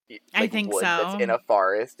 Like I think wood so. That's in a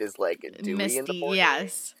forest is like dewy Misty, in the morning.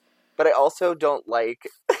 yes. But I also don't like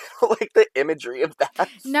like the imagery of that.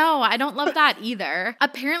 No, I don't love that either.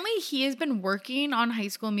 Apparently, he has been working on High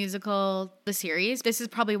School Musical, the series. This is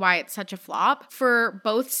probably why it's such a flop, for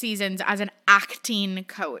both seasons as an acting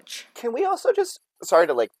coach. Can we also just, sorry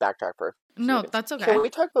to like backtrack for No, that's okay. Can we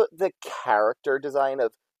talk about the character design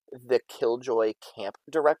of the Killjoy camp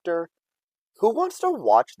director? Who wants to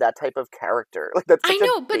watch that type of character? Like that's such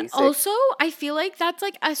but also I feel like that's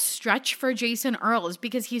like a stretch for Jason Earls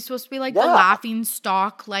because he's supposed to be like the laughing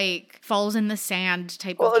stock, like falls in the sand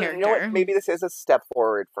type of character. You know what? Maybe this is a step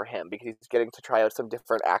forward for him because he's getting to try out some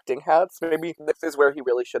different acting hats. Maybe this is where he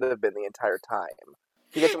really should have been the entire time.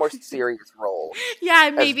 He gets a more serious role.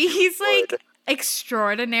 Yeah, maybe he's like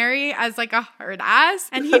extraordinary as like a hard ass,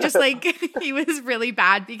 and he just like he was really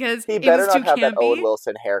bad because he better not have campy. That Owen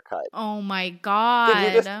Wilson haircut. Oh my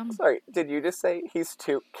god! Did you just say he's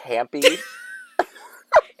too campy?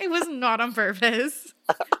 It was not on purpose.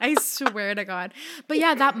 I swear to God. But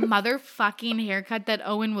yeah, that motherfucking haircut that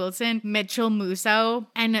Owen Wilson, Mitchell Musso,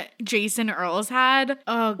 and Jason Earls had.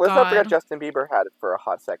 Oh, Let's God. not forget Justin Bieber had it for a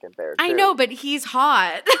hot second there, too. I know, but he's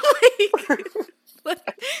hot.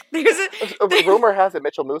 Rumor has it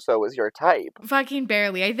Mitchell Musso was your type. Fucking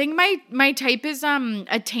barely. I think my type is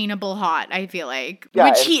attainable hot, I feel like. Yeah,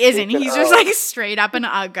 which he isn't. He's just like straight up an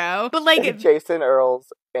uggo. But like Jason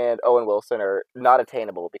Earls and Owen Wilson are not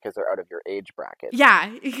attainable because they're out of your age bracket.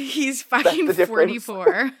 Yeah, he's fucking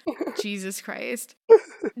 44. Jesus Christ.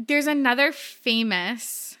 There's another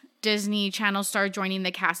famous Disney Channel star joining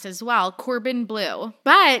the cast as well, Corbin Bleu.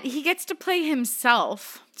 But he gets to play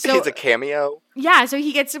himself. So he's a cameo? Yeah, so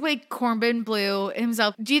he gets to play Corbin Bleu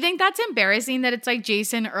himself. Do you think that's embarrassing that it's like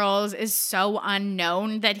Jason Earls is so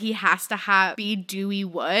unknown that he has to be Dewey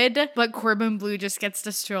Wood, but Corbin Bleu just gets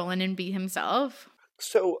to stroll in and be himself?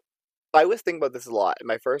 So I was thinking about this a lot, and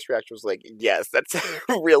my first reaction was like, yes, that's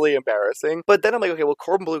really embarrassing. But then I'm like, okay, well,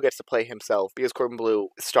 Corbin Bleu gets to play himself because Corbin Bleu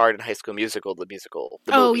starred in High School Musical, the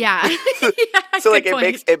Oh movie. yeah. Yeah, So like good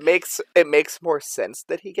point. it makes more sense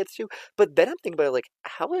that he gets to. But then I'm thinking about it, like,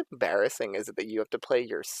 how embarrassing is it that you have to play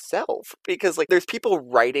yourself? Because like there's people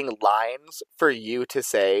writing lines for you to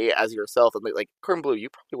say as yourself, and like Corbin Bleu, you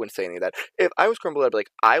probably wouldn't say any of that. If I was Corbin Bleu, I'd be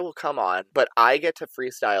like, I will come on, but I get to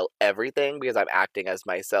freestyle everything because I'm acting as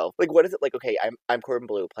myself. Like, what is it like? Okay, I'm Corbin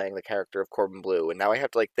Bleu playing the character of Corbin Bleu, and now I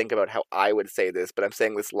have to like think about how I would say this, but I'm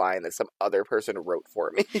saying this line that some other person wrote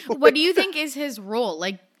for me. What do you think is his role?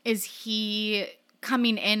 Like, is he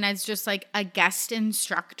coming in as just like a guest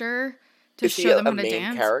instructor to Is he show them a how to main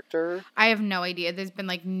dance? character? I have no idea. There's been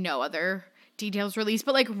like no other details released,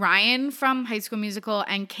 but like Ryan from High School Musical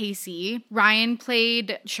and Casey. Ryan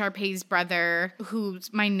played Sharpay's brother,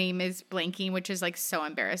 whose my name is blanking, which is like so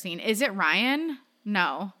embarrassing. Is it Ryan?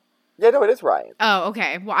 No. Yeah, no, it is Ryan. Oh,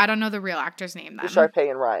 okay. Well, I don't know the real actor's name then. Sharpay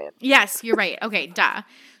and Ryan. Yes, you're right. Okay, duh.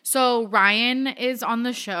 So Ryan is on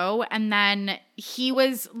the show, and then he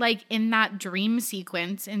was like in that dream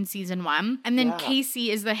sequence in season 1. And then Yeah. Casey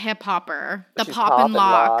is the hip hopper, the She's pop and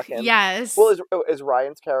lock. and- Yes. Well, is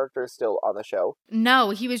Ryan's character still on the show? No,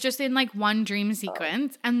 he was just in like one dream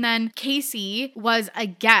sequence. And then Casey was a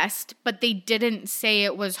guest, but they didn't say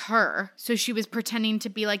it was her. So she was pretending to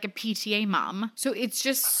be like a PTA mom. So it's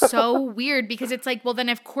just so weird because it's like, well, then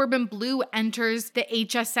if Corbin Bleu enters the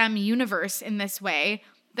HSM universe in this way,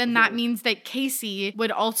 then that means that Casey would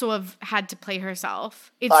also have had to play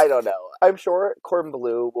herself. I don't know. I'm sure Corbin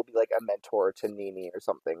Bleu will be like a mentor to Nene or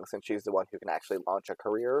something, since she's the one who can actually launch a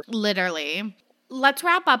career. Literally. Let's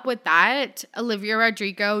wrap up with that. Olivia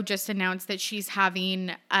Rodrigo just announced that she's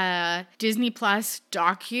having a Disney Plus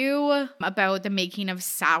docu about the making of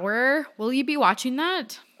Sour. Will you be watching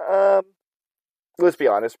that? Let's be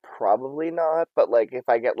honest, probably not. But like, if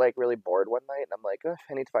I get like really bored one night and I'm like, ugh,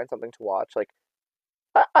 I need to find something to watch, like,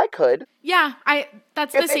 I could. Yeah,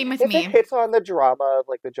 that's the same with if me. If it hits on the drama of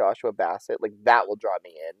like the Joshua Bassett, like that will draw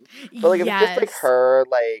me in. But like if it's just like her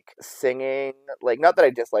like singing, like not that I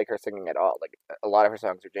dislike her singing at all. Like a lot of her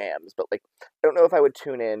songs are jams, but like I don't know if I would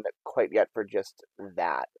tune in quite yet for just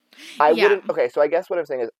that. I wouldn't. Okay, so I guess what I'm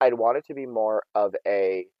saying is I'd want it to be more of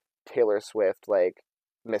a Taylor Swift like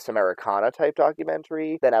Miss Americana type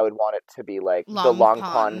documentary than I would want it to be like the Long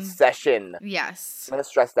Pond session. Yes. I'm gonna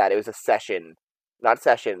stress that it was a session. Not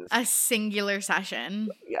sessions. A singular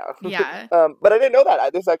session. Yeah. Yeah. But I didn't know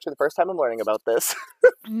that. This is actually the first time I'm learning about this.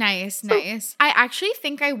 Nice. I actually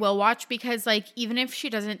think I will watch because, like, even if she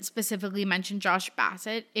doesn't specifically mention Josh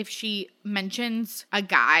Bassett, if she mentions a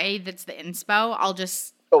guy that's the inspo, I'll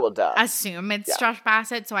just assume it's Josh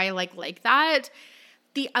Bassett. So I like that.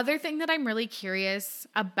 The other thing that I'm really curious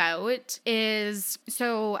about is,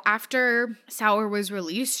 so after Sour was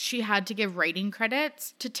released, she had to give writing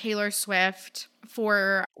credits to Taylor Swift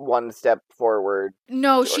for one step forward.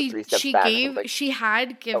 No, she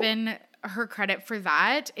had given her credit for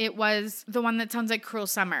that. It was the one that sounds like Cruel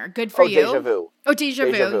Summer. Good for You. Deja Vu. Oh, Deja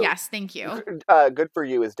Vu. Yes, thank you. Good for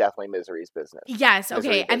You is definitely Misery's Business. Yes,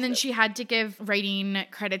 okay. And then she had to give writing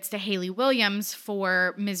credits to Hayley Williams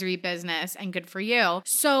for Misery Business and Good for You.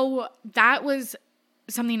 So that was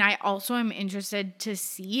something I also am interested to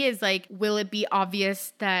see is like, will it be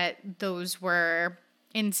obvious that those were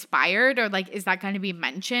inspired, or like is that going to be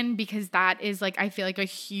mentioned, because that is like I feel like a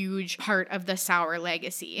huge part of the Sour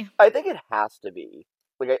legacy. I think it has to be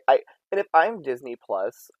like I and if I'm Disney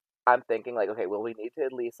Plus, I'm thinking like, okay, well, we need to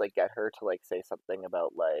at least like get her to like say something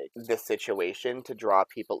about like this situation to draw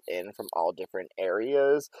people in from all different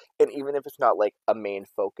areas, and even if it's not like a main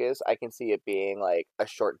focus, I can see it being like a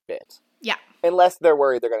short bit. Yeah. Unless they're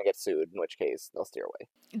worried they're going to get sued, in which case they'll steer away.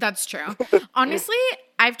 That's true. Honestly,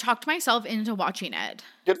 I've talked myself into watching it.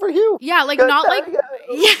 Good for you. Yeah, like not like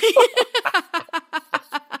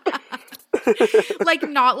like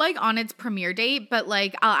not like on its premiere date, but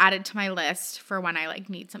like I'll add it to my list for when I like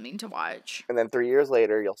need something to watch. And then 3 years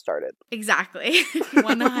later, you'll start it. Exactly.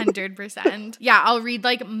 100%. Yeah, I'll read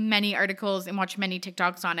like many articles and watch many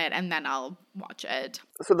TikToks on it, and then I'll watch it.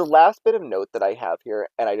 So the last bit of note that I have here,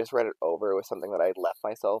 and I just read it over, was something that I left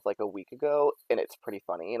myself like a week ago, and it's pretty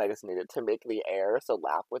funny, and I just needed to make the air, so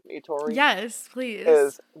laugh with me, Tori. Yes, please.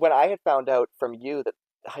 Is when I had found out from you that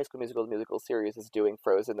High School Musical series is doing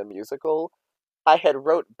Frozen the Musical, I had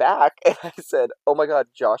wrote back and I said, oh my god,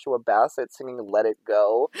 Joshua Bassett singing Let It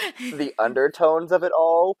Go, the undertones of it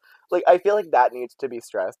all. Like, I feel like that needs to be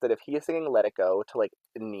stressed, that if he is singing Let It Go to, like,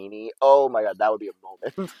 Nene, oh my god, that would be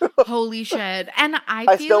a moment. Holy shit. And I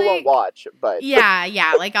I feel still won't like watch, but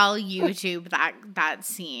yeah, like I'll YouTube that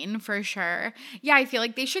scene for sure. Yeah, I feel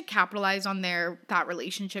like they should capitalize on that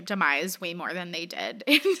relationship demise way more than they did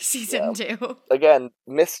in yeah. season 2. Again,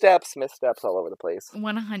 missteps all over the place.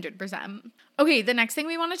 100%. Okay, the next thing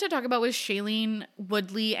we wanted to talk about was Shailene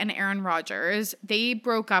Woodley and Aaron Rodgers. They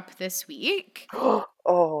broke up this week.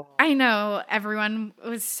 Oh, I know, everyone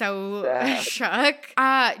was so sad. shook.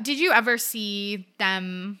 Did you ever see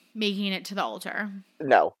them making it to the altar?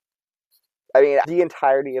 No. I mean, the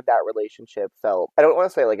entirety of that relationship felt, I don't want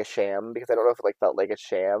to say like a sham, because I don't know if it like felt like a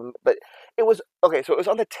sham, but it was, okay, so it was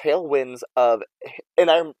on the tailwinds of, and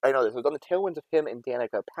I know this, it was on the tailwinds of him and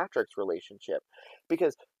Danica Patrick's relationship,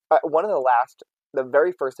 because one of the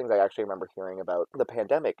very first things I actually remember hearing about the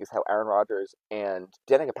pandemic is how Aaron Rodgers and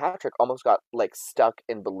Danica Patrick almost got like stuck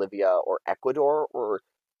in Bolivia or Ecuador or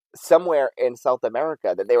somewhere in South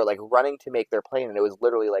America, that they were like running to make their plane, and it was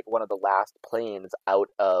literally like one of the last planes out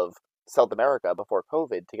of South America before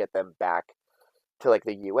COVID to get them back to like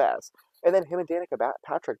the US. And then him and Danica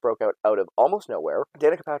Patrick broke out of almost nowhere.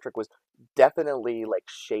 Danica Patrick was definitely like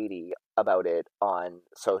shady about it on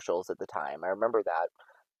socials at the time. I remember that.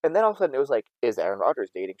 And then all of a sudden it was like, is Aaron Rodgers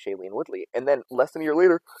dating Shailene Woodley? And then less than a year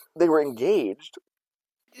later, they were engaged,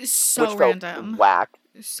 So which felt random. whack.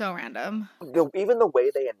 So random. Even the way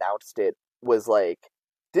they announced it was like,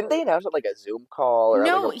 didn't they announce it like a Zoom call or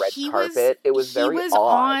No, like a red carpet? It was very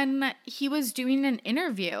odd. he was doing an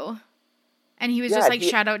interview. And he was Yeah, just like,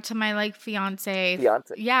 shout out to my like fiance.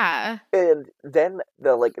 Fiance. Yeah. And then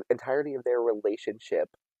the like entirety of their relationship,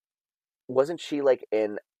 wasn't she like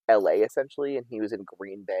in LA essentially, and he was in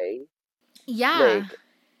Green Bay? Yeah.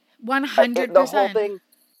 Like 100%.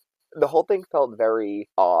 The whole thing felt very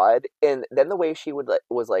odd. And then the way she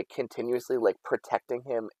was like continuously like protecting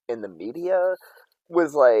him in the media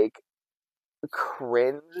was like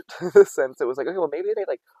cringe, to the sense it was like, okay, well maybe they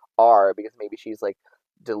like are, because maybe she's like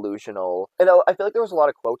delusional. And I feel like there was a lot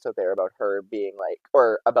of quotes out there about her being like,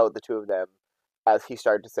 or about the two of them, as he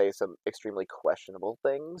started to say some extremely questionable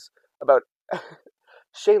things about.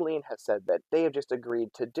 Shailene has said that they have just agreed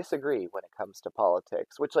to disagree when it comes to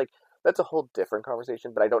politics, which like that's a whole different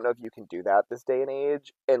conversation, but I don't know if you can do that this day and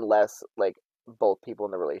age unless like both people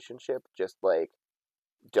in the relationship just like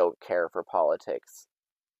don't care for politics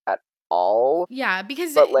at all. Yeah,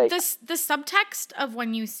 because But like, the subtext of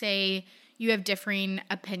when you say you have differing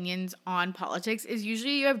opinions on politics is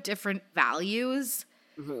usually you have different values,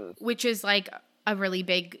 mhm, which is like a really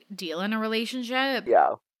big deal in a relationship.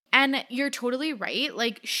 yeah. And you're totally right.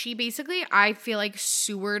 Like, she basically, I feel like,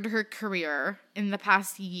 sewered her career in the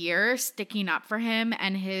past year, sticking up for him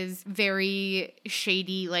and his very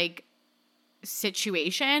shady, like,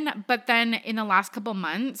 situation. But then in the last couple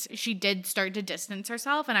months, she did start to distance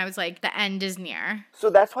herself. And I was like, the end is near. So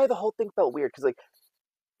that's why the whole thing felt weird, because like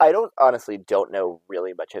I don't know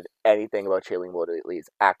really much of anything about Shailene Woodley's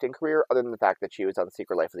acting career, other than the fact that she was on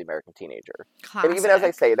Secret Life of the American Teenager. Classic. And even as I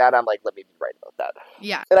say that, I'm like, let me be right about that.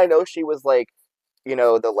 Yeah. And I know she was like,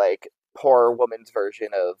 the like poor woman's version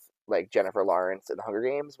of like Jennifer Lawrence in the Hunger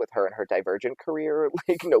Games, with her and her Divergent career.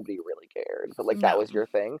 Like nobody really cared, but like that was your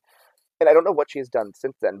thing. And I don't know what she's done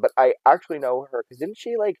since then, but I actually know her because didn't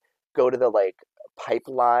she like go to the like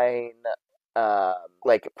pipeline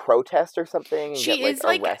like protest or something and She get is,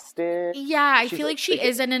 like like, arrested? Yeah, I She's feel like she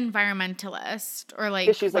is an environmentalist or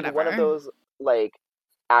like she's whatever. like one of those like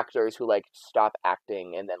actors who like stop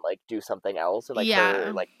acting and then like do something else, and like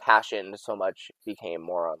her like passion so much became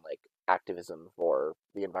more on like activism for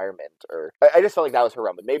the environment. Or I just felt like that was her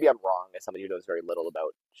realm, but maybe I'm wrong as somebody who knows very little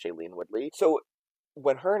about Shailene Woodley. So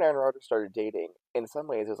when her and Aaron Rodgers started dating, in some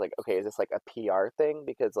ways it was like, okay, is this like a PR thing?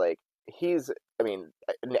 Because like I mean,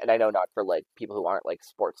 and I know not for like people who aren't like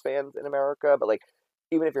sports fans in America, but like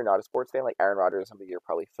even if you're not a sports fan, like Aaron Rodgers is somebody you're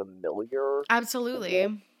probably familiar. Absolutely.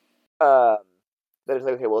 With. That it's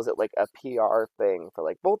like, okay, well, is it like a PR thing for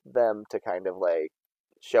like both of them to kind of like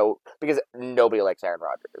show, because nobody likes Aaron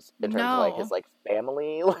Rodgers in terms of like his like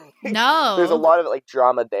family. Like, No. there's a lot of like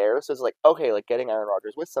drama there, so it's like, okay, like getting Aaron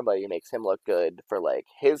Rodgers with somebody makes him look good for like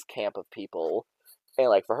his camp of people, and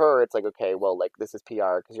like for her, it's like, okay, well, like this is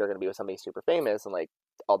PR because you're gonna be with somebody super famous and like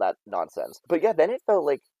all that nonsense. But yeah, then it felt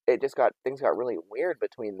like things got really weird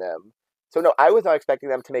between them. So no, I was not expecting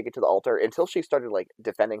them to make it to the altar until she started like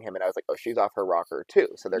defending him, and I was like, oh, she's off her rocker too.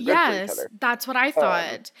 So they're good for each other. Yes, that's what I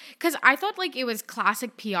thought. Because I thought like it was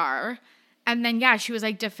classic PR. And then, yeah, she was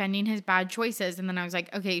like defending his bad choices. And then I was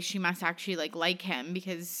like, okay, she must actually like him,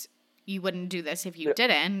 because you wouldn't do this if you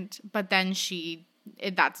didn't. But then she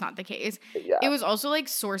that's not the case. Yeah. It was also like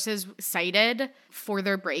sources cited for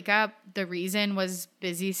their breakup. The reason was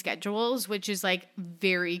busy schedules, which is like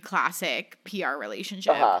very classic PR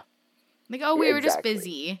relationship. Uh-huh. Like, oh, Yeah, we were just exactly.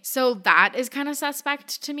 busy. So that is kind of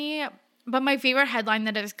suspect to me. But my favorite headline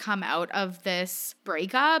that has come out of this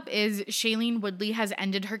breakup is Shailene Woodley has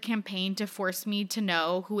ended her campaign to force me to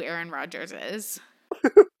know who Aaron Rodgers is.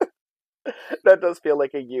 That does feel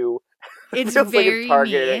like a you. It It's feels like it's very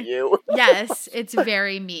targeted at me. you. Yes, it's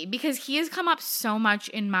very me because he has come up so much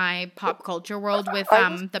in my pop culture world with I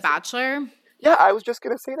was The Bachelor. Yeah, I was just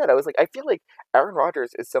gonna say that. I was like, I feel like Aaron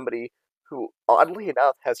Rodgers is somebody who, oddly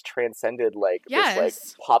enough, has transcended like this like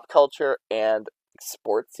Yes. pop culture and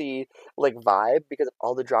sportsy like vibe because of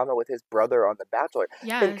all the drama with his brother on The Bachelor.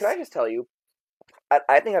 And can I Yes. just tell you,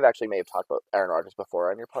 I think I've actually may have talked about Aaron Rodgers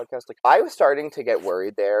before on your podcast. Like, I was starting to get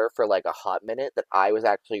worried there for like a hot minute that I was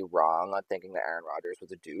actually wrong on thinking that Aaron Rodgers was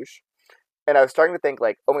a douche. And I was starting to think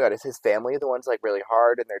like, oh my god, is his family the ones like really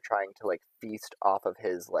hard and they're trying to like feast off of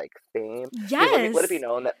his like fame? Because let it be Yes.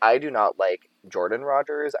 known that I do not like Jordan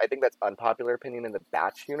Rogers. I think that's unpopular opinion in the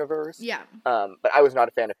Batch universe. Yeah. But I was not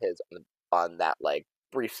a fan of his on that like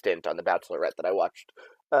brief stint on The Bachelorette that I watched.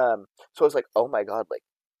 So I was like, oh my god, like,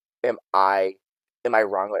 am I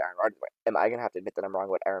wrong about Aaron Rodgers? Am I gonna have to admit that I'm wrong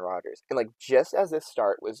about Aaron Rodgers? And like, just as this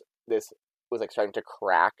was like starting to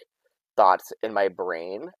crack thoughts in my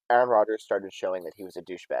brain, Aaron Rodgers started showing that he was a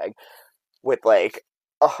douchebag with like,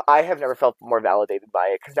 oh, I have never felt more validated by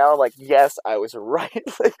it because now I'm like, yes, I was right.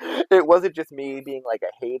 Like, it wasn't just me being like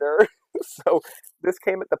a hater. So this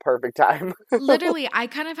came at the perfect time. Literally, I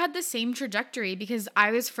kind of had the same trajectory because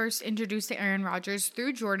I was first introduced to Aaron Rodgers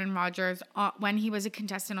through Jordan Rodgers when he was a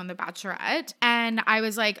contestant on The Bachelorette. And I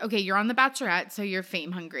was like, okay, you're on The Bachelorette, so you're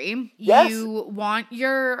fame hungry. Yes. You want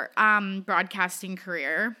your broadcasting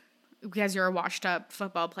career because you're a washed up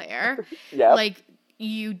football player. Yep. Like,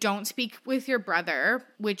 you don't speak with your brother,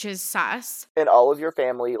 which is sus. And all of your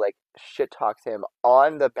family like shit talks him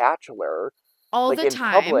on The Bachelor, All like the in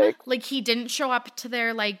time. public. Like he didn't show up to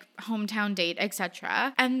their like hometown date,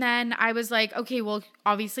 etc. And then I was like, okay, well,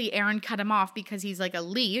 obviously Aaron cut him off because he's like a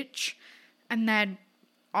leech. And then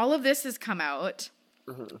all of this has come out.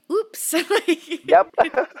 Mm-hmm. Oops. Yep.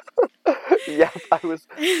 Yep. I was.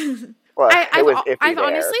 Well, it was iffy I've there.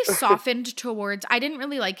 honestly softened towards. I didn't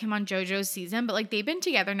really like him on JoJo's season, but like they've been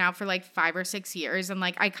together now for like 5 or 6 years, and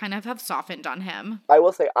like I kind of have softened on him. I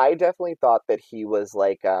will say, I definitely thought that he was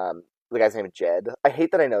like, the guy's name is Jed. I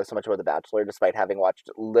hate that I know so much about The Bachelor, despite having watched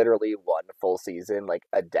literally one full season like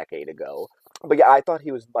a decade ago. But yeah, I thought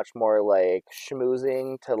he was much more like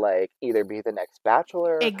schmoozing to like either be the next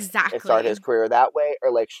Bachelor and start his Exactly. career that way,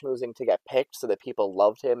 or like schmoozing to get picked so that people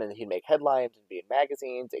loved him and he'd make headlines and be in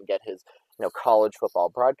magazines and get his college football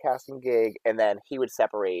broadcasting gig, and then he would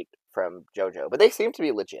separate from JoJo. But they seem to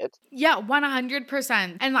be legit. Yeah,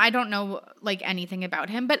 100%. And I don't know like anything about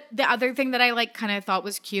him, but the other thing that I like kind of thought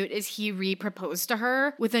was cute is he re-proposed to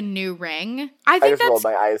her with a new ring. I I think just rolled that's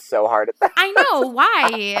my eyes so hard at that. I know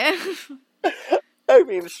why. I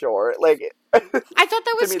mean, sure. Like, I thought that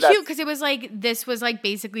to was me, cute that's. because it was like this was like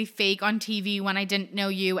basically fake on TV when I didn't know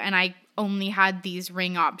you and I only had these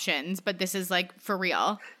ring options, but this is like for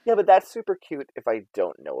real. Yeah, but that's super cute if I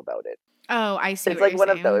don't know about it. Oh, I see It's what like you're one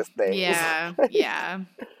of saying. those things. Yeah, yeah,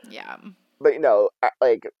 yeah. But,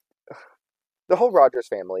 like, the whole Rogers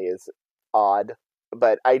family is odd.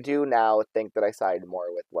 But I do now think that I side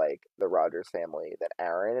more with, like, the Rogers family than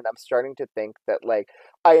Aaron. And I'm starting to think that, like,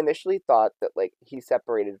 I initially thought that, like, he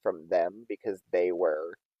separated from them because they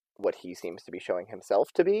were what he seems to be showing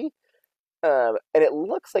himself to be. And it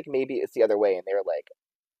looks like maybe it's the other way. And they're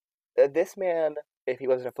like, this man, if he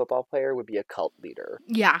wasn't a football player, would be a cult leader.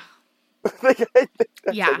 Yeah, Like, I think that's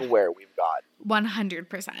like yeah. where we've got.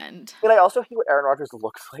 100%. And I also hate what Aaron Rodgers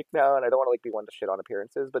looks like now, and I don't want to like be one to shit on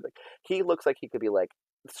appearances, but like he looks like he could be like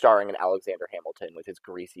starring in Alexander Hamilton with his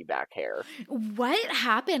greasy back hair. What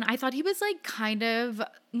happened? I thought he was like kind of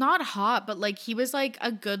not hot, but like he was like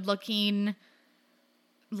a good looking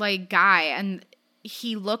like guy and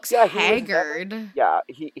he looks Yeah, he was never. haggard. Yeah,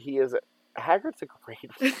 he is. Haggard's a great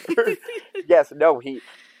word. Yes, no, he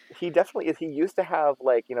definitely is. He used to have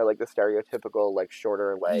like like the stereotypical like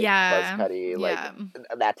shorter like buzz Yeah. cutty like Yeah.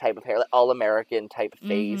 that type of hair, like, all American type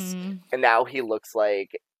face, Mhm. and now he looks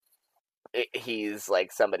like he's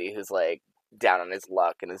like somebody who's like down on his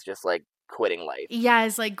luck and is just like quitting life. Yeah,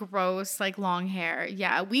 it's like gross, like long hair.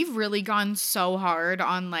 Yeah, we've really gone so hard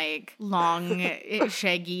on like long,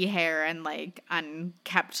 shaggy hair and like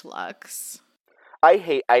unkept looks.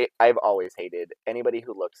 I've always hated anybody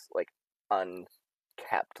who looks like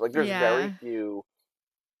unkept. Like there's very Yeah. few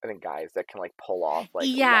I think guys that can like pull off like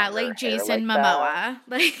Yeah, longer like hair like Jason that. Momoa.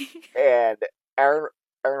 Like, And Aaron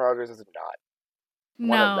Rodgers is not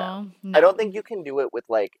one of them. no, I don't no. think you can do it with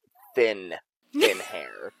like thin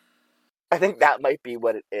hair. I think that might be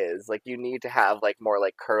what it is. Like you need to have like more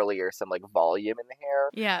like curly or some like volume in the hair.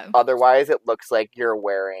 Yeah. Otherwise, it looks like you're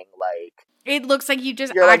wearing like It looks like you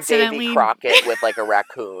just you're like Davy accidentally. Crockett with like a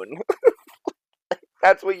raccoon.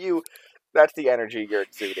 That's what you. That's the energy you're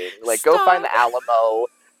exuding. Like, go find Stop. the Alamo,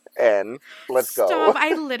 and let's Stop. go.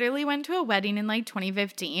 I literally went to a wedding in like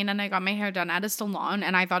 2015 and I got my hair done at a salon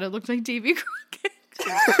and I thought it looked like Davy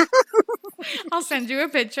Crockett. I'll send you a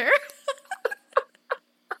picture.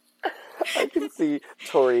 I can see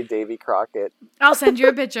Tori Davy Crockett. I'll send you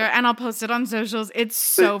a picture and I'll post it on socials. It's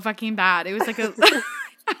so fucking bad. It was like a.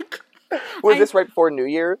 Was this right before New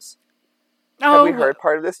Year's? Have we heard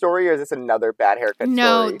part of this story, or is this another bad haircut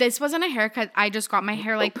No, story? this wasn't a haircut. I just got my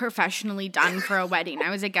hair like professionally done for a wedding.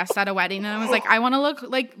 I was a guest at a wedding and I was like, I want to look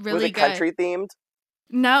like really was it good. country themed?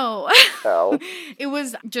 No. Oh. It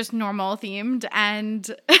was just normal themed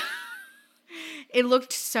and it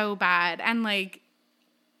looked so bad. And like,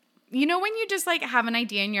 you know when you just like have an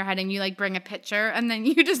idea in your head and you like bring a picture and then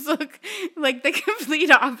you just look like the complete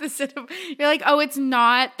opposite of, you're like, oh, it's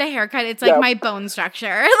not the haircut, it's like my bone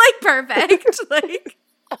structure. Like perfect. Like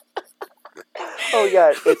oh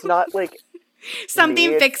yeah, it's not like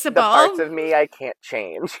something me, it's fixable. the parts of me I can't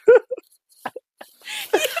change.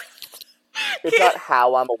 It's not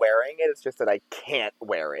how I'm wearing it, it's just that I can't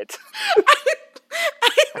wear it.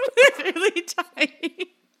 I'm literally dying.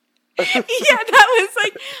 Yeah, that was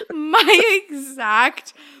like my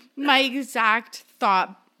exact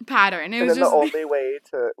thought pattern. It was And then just the only way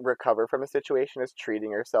to recover from a situation is treating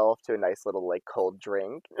yourself to a nice little like cold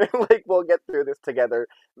drink. Like we'll get through this together,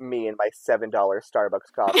 me and my $7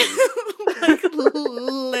 Starbucks coffee. like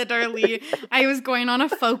literally, I was going on a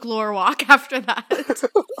folklore walk after that.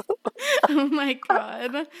 Oh my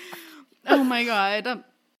god. Oh my god.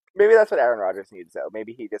 Maybe that's what Aaron Rodgers needs, though.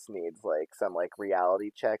 Maybe he just needs, like, some, like,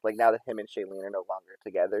 reality check. Like, now that him and Shailene are no longer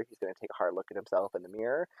together, he's going to take a hard look at himself in the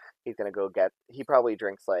mirror. He's going to go get... He probably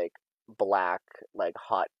drinks, like, black, like,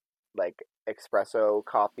 hot, like, espresso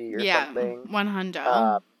coffee or something.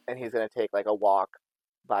 100. And he's going to take, like, a walk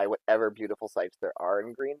by whatever beautiful sights there are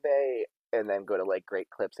in Green Bay and then go to, like, Great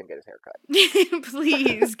Clips and get his haircut.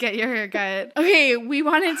 Please get your haircut. Okay, we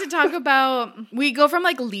wanted to talk about... We go from,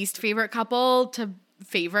 like, least favorite couple to...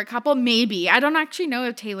 favorite couple, maybe. I don't actually know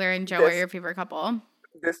if Taylor and Joe are your favorite couple.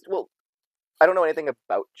 I don't know anything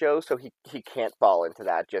about Joe, so he can't fall into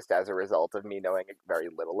that just as a result of me knowing very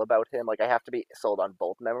little about him. Like, I have to be sold on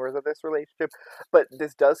both members of this relationship, but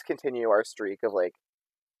this does continue our streak of, like,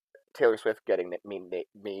 Taylor Swift getting me,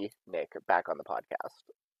 Nick, back on the podcast.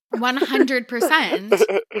 100%.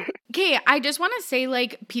 Okay, I just want to say,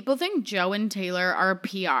 like, people think Joe and Taylor are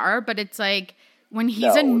PR, but it's like, when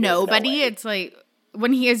he's a nobody, it's like...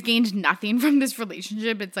 When he has gained nothing from this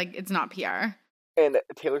relationship, it's like, it's not PR. And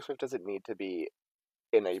Taylor Swift doesn't need to be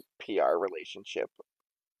in a PR relationship.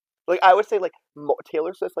 Like, I would say, like,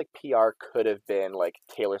 Taylor Swift, like, PR could have been, like,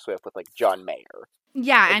 Taylor Swift with, like, John Mayer.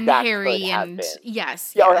 Yeah, like, and Harry and...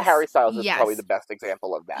 Yes. Yeah, or Harry Styles is probably the best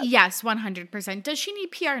example of that. Yes, 100%. Does she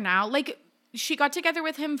need PR now? Like, she got together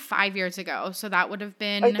with him 5 years ago, so that would have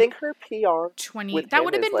been... I think her PR 20... That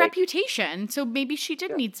would have been Reputation, so maybe she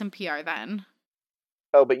did need some PR then.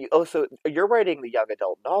 Oh, but so you're writing the young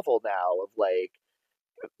adult novel now of, like,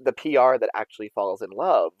 the PR that actually falls in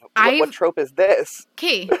love. What trope is this?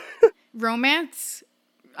 Okay, romance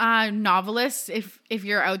novelists, if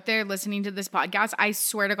you're out there listening to this podcast, I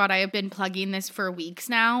swear to God, I have been plugging this for weeks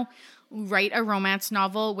now. Write a romance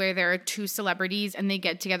novel where there are two celebrities and they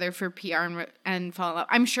get together for PR and fall in love.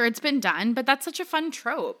 I'm sure it's been done, but that's such a fun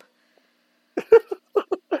trope.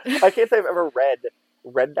 I can't say I've ever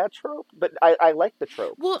read that trope, but I like the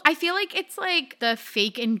trope. Well, I feel like it's like the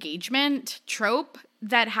fake engagement trope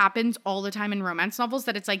that happens all the time in romance novels,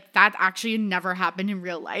 that it's like that actually never happened in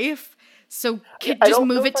real life. So just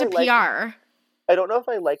move it to PR. I don't know if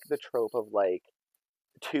I like the trope of like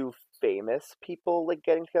two famous people like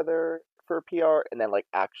getting together for PR and then like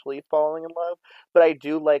actually falling in love, but I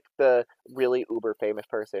do like the really uber famous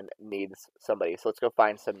person needs somebody, so let's go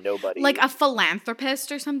find some nobody, like a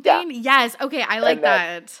philanthropist or something. Yes, okay, I like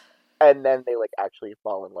that. And then they like actually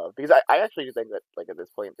fall in love, because I actually do think that like at this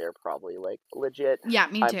point they're probably like legit. Yeah,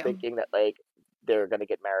 me too. I'm thinking that like they're gonna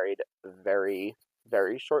get married very,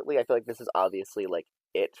 very shortly. I feel like this is obviously like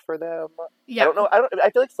it for them. Yeah. I don't know. I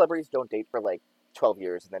feel like celebrities don't date for like 12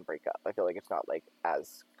 years and then break up. I feel like it's not like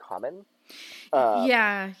as common.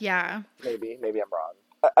 Yeah. Maybe I'm wrong.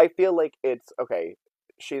 I feel like it's okay.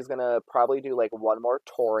 she's gonna probably do like one more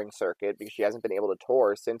touring circuit because she hasn't been able to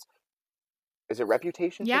tour since. Is it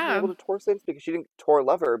Reputation she hasn't been Yeah. able to tour since? Because she didn't tour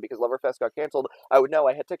Lover because Loverfest got canceled. I would know.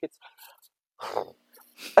 I had tickets.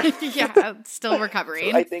 Yeah, still So I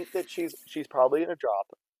recovering. think that she's probably gonna drop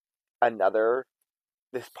another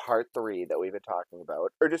this part three that we've been talking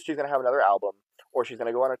about, or just she's gonna have another album, or she's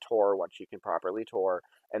gonna go on a tour once she can properly tour,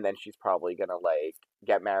 and then she's probably gonna like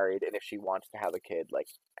get married, and if she wants to have a kid, like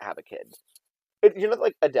have a kid. You know,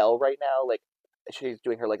 like Adele right now, like she's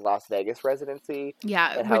doing her like Las Vegas residency,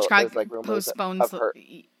 Yeah, and which how got there's like rumors postponed of her,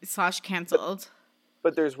 slash but canceled.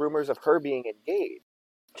 there's rumors of her being engaged.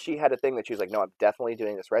 She had a thing that she was like, no, I'm definitely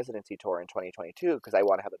doing this residency tour in 2022 because I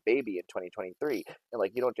want to have a baby in 2023. And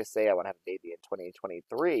like, you don't just say I want to have a baby in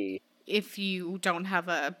 2023 If you don't have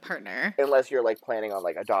a partner. unless you're like planning on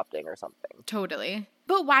like adopting or something. Totally.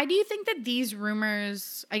 But why do you think that these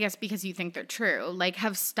rumors, I guess because you think they're true, like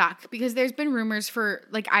have stuck? Because there's been rumors for,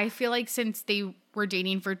 like, I feel like since they were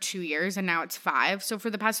dating for 2 years and now it's 5. So for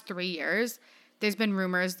the past 3 years, there's been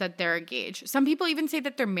rumors that they're engaged. Some people even say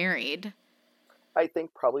that they're married. I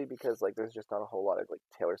think probably because like there's just not a whole lot of like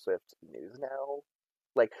Taylor Swift news now.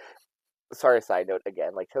 Like, sorry, side note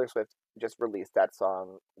again, like Taylor Swift just released that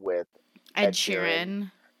song with Ed Ed Sheeran,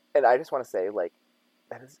 Sheeran. and I just want to say like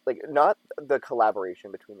that is like not the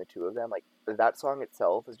collaboration between the two of them. Like that song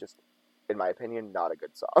itself is just, in my opinion, not a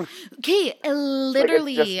good song. Okay, Like it's just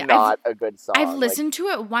literally, not a good I've song. Like listened to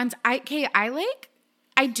it once.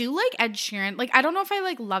 I do like Ed Sheeran. Like, I don't know if I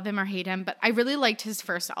like love him or hate him, but I really liked his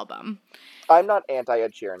first album. I'm not anti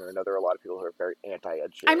Ed Sheeran, and I know there are a lot of people who are very anti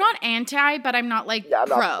Ed Sheeran. I'm not anti, but I'm not like Yeah, I'm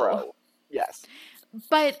pro. not pro. Yes.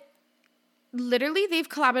 But literally, they've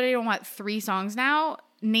collaborated on what, 3 songs now?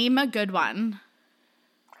 Name a good one.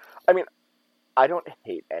 I mean, I don't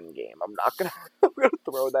hate Endgame. I'm not gonna, I'm gonna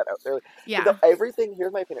throw that out there. Yeah. But everything,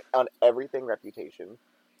 here's my opinion on everything Reputation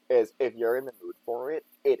is if you're in the mood for it,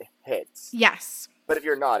 it hits. Yes. But if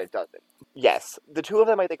you're not, it doesn't. Yes, the two of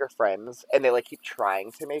them I think are friends, and they like keep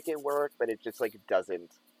trying to make it work, but it just like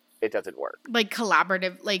doesn't. It doesn't work. Like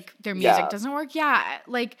collaborative, like their music Yeah. doesn't work. Yeah.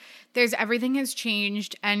 Like there's Everything Has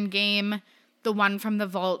Changed, Endgame, the one from the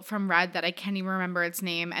vault from Red that I can't even remember its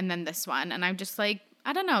name, and then this one. And I'm just like,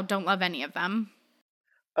 I don't know, don't love any of them.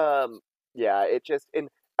 Yeah, it just and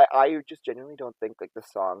I just genuinely don't think like the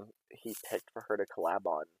song he picked for her to collab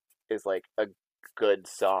on is like a good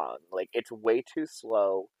song. Like it's way too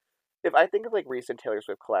slow. If I think of like recent Taylor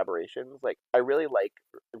Swift collaborations, like I really like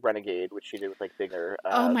Renegade, which she did with like Binger,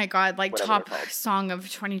 Oh my God, like whatever they're top called. song of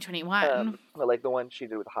 2021. But like the one she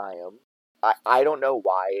did with Haim. I don't know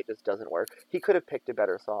why it just doesn't work. He could have picked a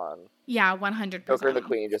better song. Yeah, Joker and the 100%.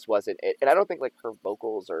 Queen just wasn't it. And I don't think like her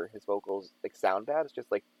vocals or his vocals like sound bad. It's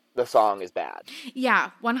just like the song is bad. Yeah,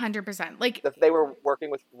 100%. Like, They were working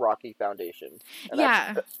with Rocky Foundation. And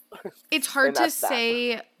yeah. It's hard and to that's that.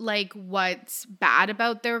 say like what's bad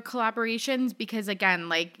about their collaborations because again,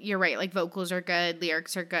 like you're right, like vocals are good,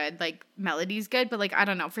 lyrics are good, like melody's good, but like I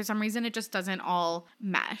don't know, for some reason it just doesn't all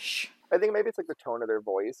mesh. I think maybe it's like the tone of their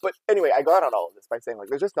voice. But anyway, I got on all of this by saying like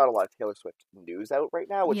there's just not a lot of Taylor Swift news out right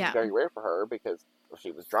now, which Yeah. is very rare for her because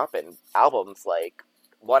she was dropping albums like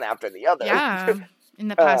one after the other. Yeah. In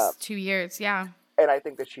the past 2 years, yeah. And I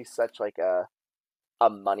think that she's such like a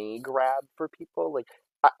money grab for people. Like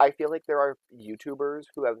I feel like there are YouTubers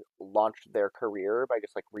who have launched their career by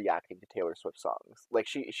just like reacting to Taylor Swift songs. Like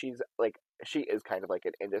she's like she is kind of like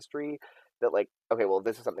an industry that like, okay, well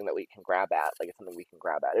this is something that we can grab at, like it's something we can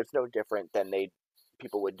grab at. It's no different than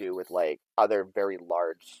people would do with like other very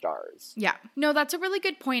large stars. Yeah. No, that's a really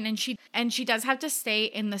good point, and she does have to stay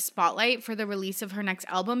in the spotlight for the release of her next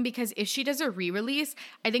album because if she does a re-release,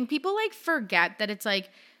 I think people like forget that it's like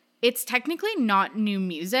it's technically not new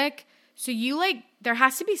music. So you like there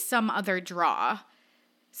has to be some other draw.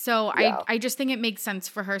 So Yeah. I just think it makes sense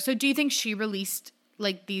for her. So do you think she released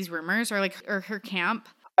like these rumors or her camp?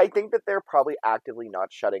 I think that they're probably actively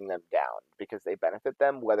not shutting them down because they benefit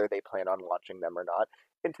them, whether they plan on launching them or not.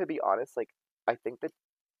 And to be honest, like I think that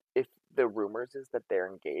if the rumors is that they're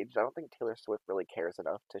engaged, I don't think Taylor Swift really cares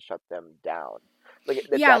enough to shut them down. Like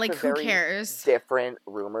Yeah, that's like a who very cares? different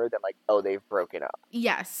rumor than like, oh, they've broken up.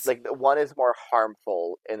 Yes. Like the one is more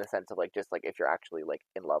harmful in the sense of like just like if you're actually like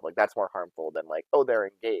in love, like that's more harmful than like, oh,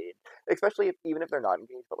 they're engaged. Especially if even if they're not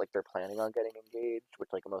engaged, but like they're planning on getting engaged, which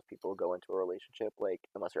like most people go into a relationship like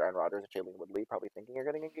unless you're Aaron Rodgers or Shailene Woodley, probably thinking you're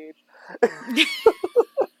getting engaged.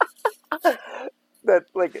 That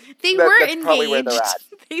like that's probably where they're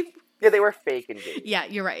at. Yeah, they were fake engaged. Yeah,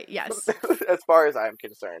 you're right. Yes. As far as I'm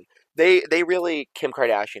concerned, they really Kim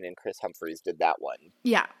Kardashian and Chris Humphries did that one,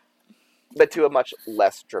 Yeah. but to a much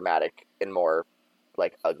less dramatic and more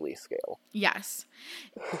like ugly scale. Yes.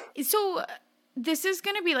 So this is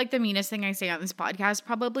going to be like the meanest thing I say on this podcast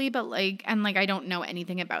probably, but like, and like I don't know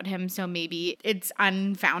anything about him, so maybe it's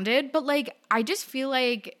unfounded, but like I just feel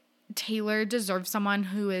like Taylor deserves someone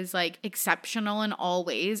who is like exceptional in all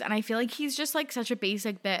ways, and I feel like he's just like such a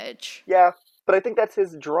basic bitch. Yeah, but I think that's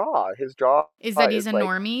his draw. His draw Is that he's is a like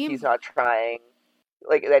normie? he's not trying,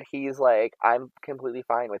 like that he's like, I'm completely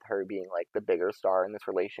fine with her being like the bigger star in this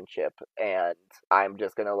relationship, and I'm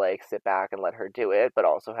just gonna like sit back and let her do it, but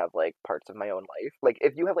also have like parts of my own life. Like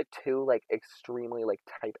if you have like two like extremely like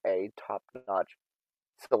type A top notch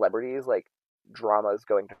celebrities, like drama is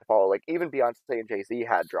going to follow. Like even Beyonce and Jay-Z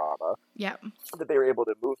had drama Yep. that they were able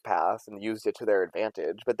to move past and used it to their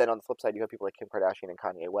advantage. But then on the flip side, you have people like Kim Kardashian and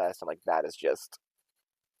Kanye West, and like that is just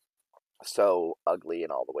so ugly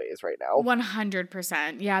in all the ways right now.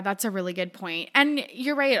 100%. Yeah, that's a really good point. And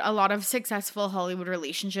you're right. A lot of successful Hollywood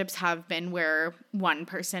relationships have been where one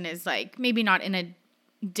person is like maybe not in a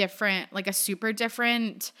different, like a super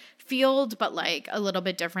different field, but like a little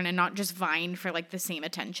bit different and not just vying for like the same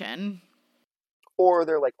attention. Or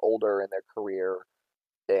they're like older in their career,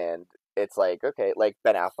 and it's like, okay, like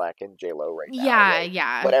Ben Affleck and J-Lo right now. Yeah, Like,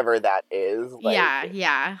 yeah. whatever that is, like Yeah,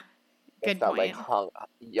 yeah. it's Good not like point.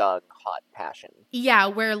 young, hot passion. Yeah,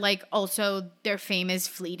 where like also their fame is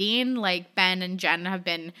fleeting. Like Ben and Jen have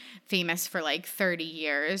been famous for like 30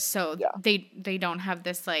 years, so Yeah. they don't have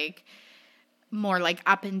this like more like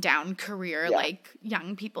up and down career Yeah. like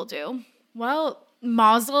young people do. Well,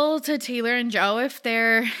 mazel to Taylor and Joe if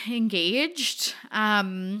they're engaged.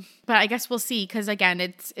 But I guess we'll see because again,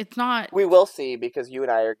 it's not. We will see, because you and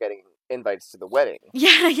I are getting invites to the wedding.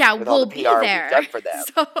 Yeah, with all we'll the be PR we've there. done for them.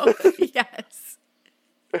 So yes.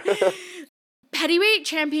 Pettyweight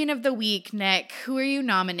Champion of the Week, Nick. Who are you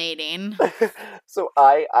nominating? So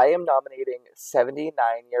I am nominating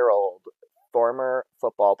 79-year-old former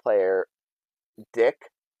football player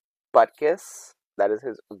Dick Butkus, that is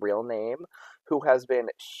his real name, who has been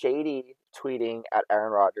shady tweeting at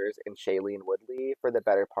Aaron Rodgers and Shailene Woodley for the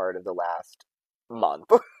better part of the last month.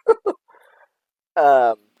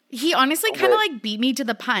 He honestly kind of like beat me to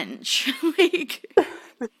the punch. Like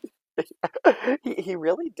he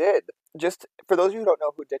really did. Just for those of you who don't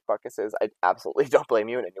know who Dick Butkus is, I absolutely don't blame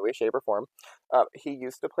you in any way, shape, or form. He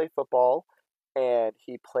used to play football, and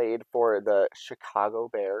he played for the Chicago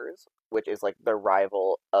Bears, which is like the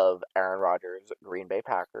rival of Aaron Rodgers' Green Bay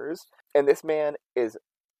Packers. And this man is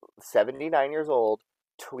 79 years old,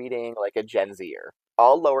 tweeting like a Gen Zer,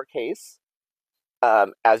 all lowercase,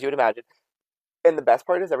 as you would imagine. And the best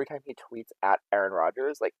part is every time he tweets at Aaron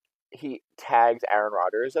Rodgers, like he tags Aaron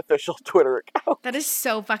Rodgers' official Twitter account. that is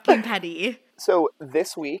so fucking petty. So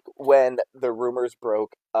this week, when the rumors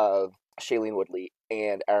broke of Shailene Woodley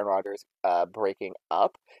and Aaron Rodgers breaking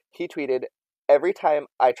up, he tweeted, "Every time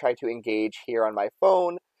I try to engage here on my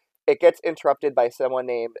phone, it gets interrupted by someone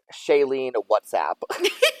named Shailene WhatsApp."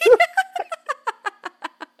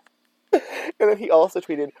 And then he also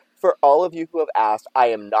tweeted, "For all of you who have asked, I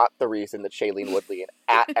am not the reason that Shailene Woodley and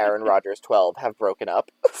at Aaron Rodgers 12 have broken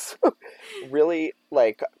up." So really,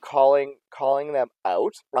 like, calling them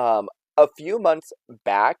out. A few months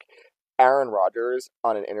back, Aaron Rodgers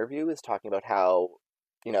on an interview is talking about how,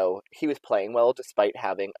 you know, he was playing well despite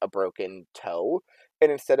having a broken toe.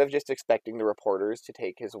 And instead of just expecting the reporters to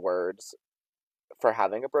take his words for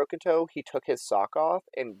having a broken toe, he took his sock off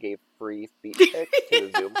and gave free feet pics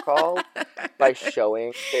to the Zoom call by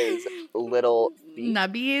showing his little feet.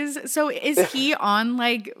 Nubbies. So is he on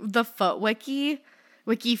like the foot wiki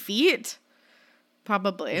feet?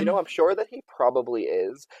 Probably. You know, I'm sure that he probably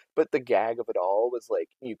is, but the gag of it all was like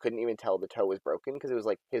you couldn't even tell the toe was broken because it was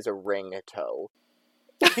like his ring toe.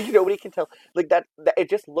 Nobody can tell. Like that it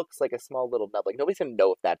just looks like a small little nub. Like nobody's gonna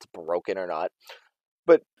know if that's broken or not.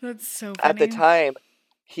 But that's so funny. At the time,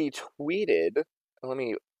 he tweeted. Let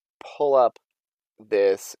me pull up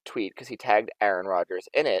this tweet because he tagged Aaron Rodgers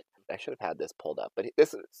in it. I should have had this pulled up, but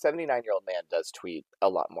this 79-year-old man does tweet a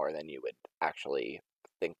lot more than you would actually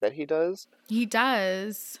think that he does. He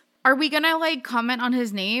does. Are we gonna like comment on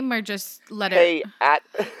his name or just let Hey, it?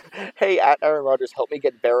 Hey, at Aaron Rodgers, help me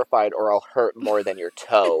get verified or I'll hurt more than your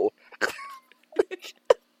toe.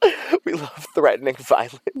 We love threatening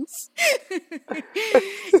violence.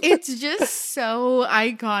 It's just so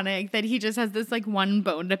iconic that he just has this like one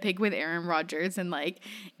bone to pick with Aaron Rodgers and like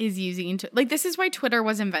is using like this is why Twitter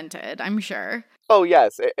was invented, I'm sure. Oh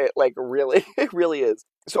yes, it like really it really is.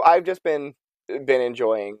 So I've just been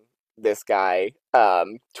enjoying this guy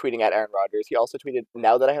tweeting at Aaron Rodgers. He also tweeted,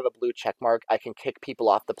 "Now that I have a blue check mark, I can kick people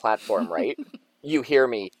off the platform, right? You hear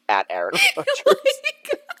me, at Aaron Rodgers."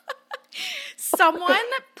 Someone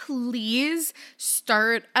please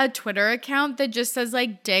start a Twitter account that just says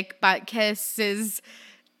like Dick Butt Kisses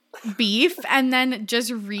beef and then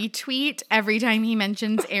just retweet every time he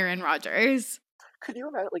mentions Aaron Rodgers. Could you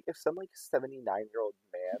imagine, like, if some, like, 79-year-old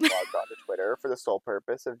man logged onto Twitter for the sole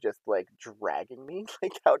purpose of just, like, dragging me?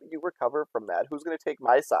 Like, how do you recover from that? Who's gonna take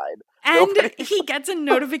my side? And Nobody. he gets a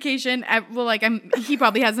notification, he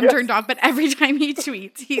probably has them turned off, but every time he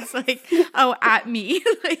tweets, he's like, oh, at me.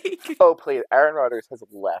 Like, Oh, please. Aaron Rodgers has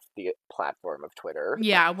left the platform of Twitter.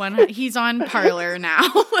 yeah, he's on Parler now.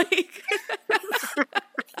 Like,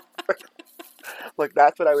 Like,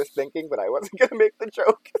 that's what I was thinking, but I wasn't gonna make the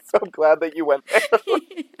joke, so I'm glad that you went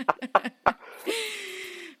there.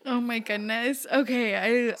 oh my goodness.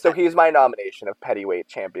 Okay, So he's my nomination of Pettyweight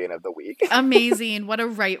Champion of the Week. amazing. What a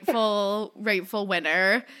rightful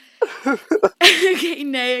winner. Okay,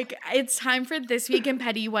 Nick, it's time for This Week in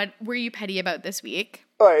Petty. What were you petty about this week?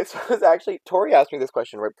 Alright, so it was actually, Tori asked me this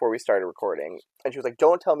question right before we started recording, and she was like,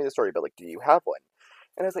 don't tell me the story, but, like, do you have one?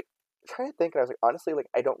 And I was like, trying to think, and I was like, honestly, like,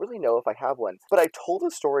 I don't really know if I have one, but I told a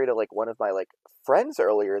story to, like, one of my, like, friends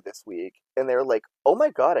earlier this week, and they were like, oh my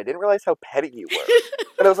god, I didn't realize how petty you were.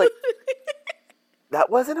 And I was like, that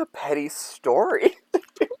wasn't a petty story.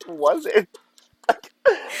 It wasn't.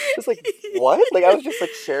 It's like, what? Like, I was just, like,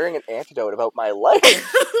 sharing an anecdote about my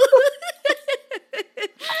life.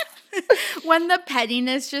 When the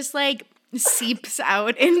pettiness just, like, seeps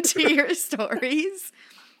out into your stories.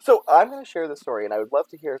 So I'm going to share the story, and I would love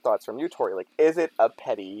to hear thoughts from you, Tori. Like, is it a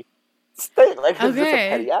petty thing? Like, is this a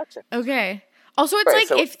petty action? Okay. Also, it's right,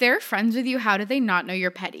 like, if they're friends with you, how do they not know you're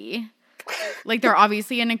petty? Like, they're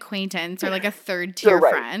obviously an acquaintance or, like, a third-tier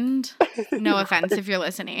friend. No offense if you're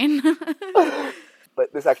listening.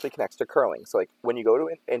 But this actually connects to curling. So, like, when you go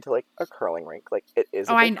into like, a curling rink, like, it is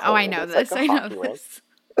I know this. Like I know this.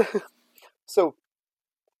 So,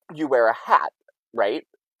 you wear a hat, right?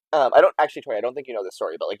 I don't actually, Tori, I don't think you know this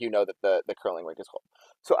story, but like you know that the curling rink is cold.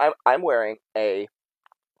 So I'm wearing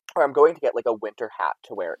I'm going to get like a winter hat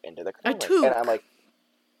to wear into the curling rink, and I'm like,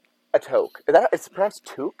 a toque. It's pronounced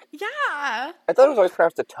toque? Yeah. I thought it was always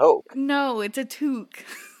pronounced a toque. No, it's a toque.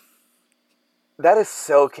 That is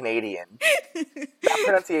so Canadian. That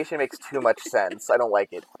pronunciation makes too much sense. I don't like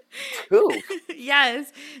it. Toque.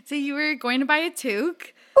 Yes. So you were going to buy a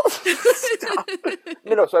toque? Stop.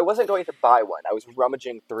 No, so I wasn't going to buy one. I was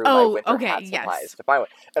rummaging through my winter hat supplies to find one.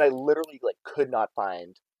 And I literally like could not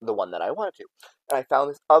find the one that I wanted to. And I found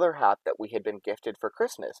this other hat that we had been gifted for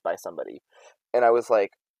Christmas by somebody. And I was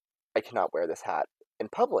like, I cannot wear this hat in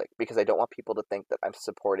public because I don't want people to think that I'm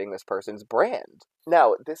supporting this person's brand.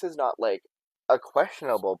 Now, this is not like a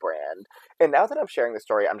questionable brand. And now that I'm sharing the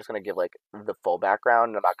story, I'm just going to give like the full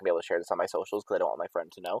background. I'm not going to be able to share this on my socials because I don't want my friend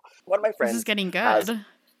to know. One of my friends This is getting good.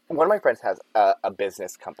 One of my friends has a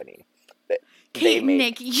business company.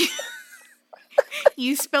 Nick,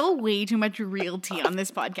 you spill way too much real tea on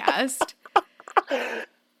this podcast.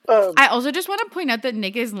 I also just want to point out that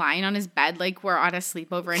Nick is lying on his bed like we're on a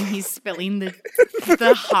sleepover and he's spilling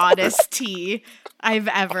the hottest tea I've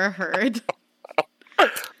ever heard.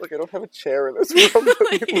 Look, I don't have a chair in this room.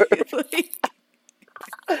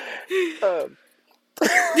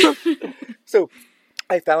 So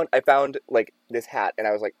I found like this hat, and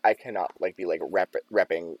I was like, I cannot like be like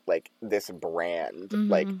repping like this brand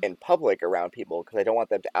like in public around people because I don't want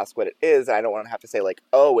them to ask what it is, and I don't want to have to say like,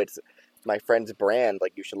 oh, it's my friend's brand.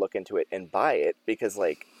 Like you should look into it and buy it because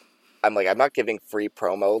like I'm not giving free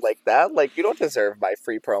promo like that. Like you don't deserve my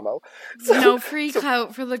free promo. So, no free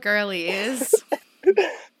clout for the girlies.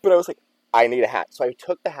 But I was like, I need a hat. So I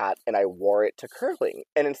took the hat and I wore it to curling.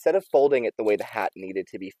 And instead of folding it the way the hat needed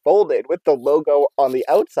to be folded with the logo on the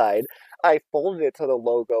outside, I folded it so the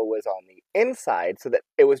logo was on the inside so that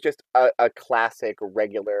it was just a classic,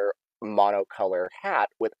 regular, monocolor hat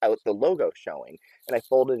without the logo showing. And I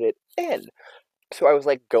folded it in. So I was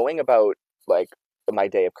like going about like my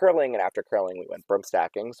day of curling, and after curling we went broom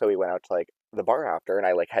stacking. So we went out to like the bar after, and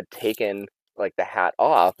I like had taken like the hat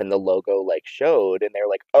off and the logo like showed, and they're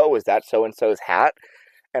like, oh, is that so and so's hat?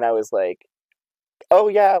 And I was like, oh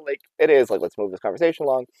yeah, like it is, like let's move this conversation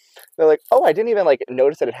along. They're like, oh, I didn't even like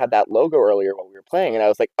notice that it had that logo earlier when we were playing. And I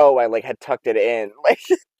was like, oh, I like had tucked it in. Like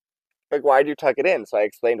why'd you tuck it in? So I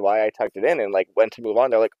explained why I tucked it in and like went to move on.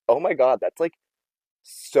 They're like, oh my god, that's like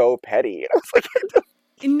so petty. And I was like,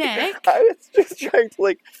 Nick, I was just trying to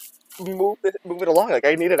like move it along. Like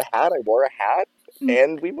I needed a hat, I wore a hat,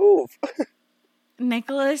 and we move.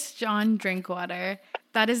 Nicholas John Drinkwater.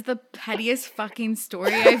 That is the pettiest fucking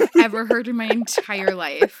story I've ever heard in my entire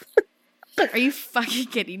life. Are you fucking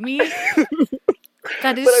kidding me?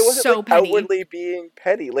 That is but I wasn't, so like, petty. outwardly being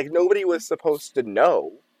petty. Like nobody was supposed to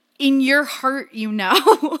know. in your heart, you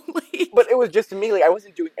know. Like, But it was just me. Like, I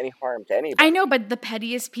wasn't doing any harm to anybody. I know, but the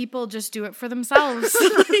pettiest people just do it for themselves.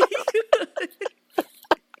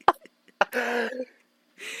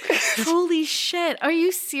 Holy shit. Are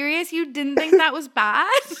you serious? You didn't think that was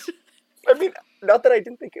bad? I mean, not that I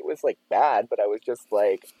didn't think it was, like, bad, but I was just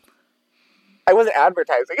like, I wasn't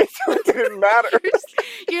advertising it, so it didn't matter.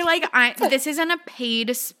 You're like, this isn't a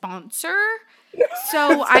paid sponsor,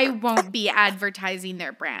 so I won't be advertising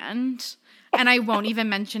their brand. And I won't even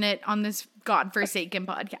mention it on this godforsaken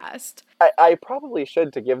podcast. I probably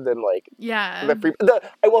should, to give them, like, Yeah.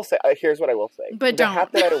 I will say, here's what I will say. But the don't.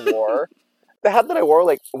 hat that I wore,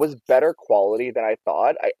 like, was better quality than I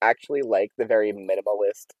thought. I actually like the very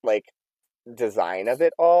minimalist, like, design of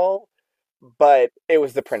it all, but it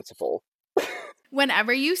was the principle.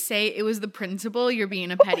 Whenever you say it was the principal, you're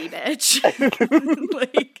being a petty bitch.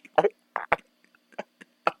 Like,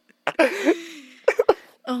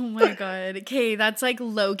 oh my god. Okay, that's like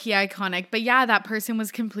low-key iconic. But yeah, that person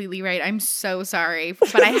was completely right. I'm so sorry.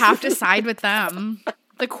 But I have to side with them.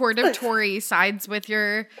 The court of Tory sides with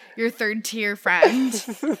your third tier friend.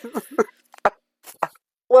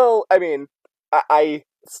 Well, I mean, I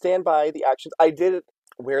stand by the actions. I did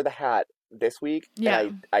wear the hat this week, Yeah.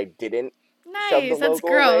 and I didn't shove the Nice, that's logo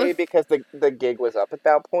away growth. because the gig was up at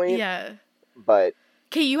that point. Yeah. But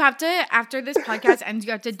Okay, you have to, after this podcast ends,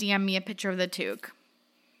 you have to DM me a picture of the toque.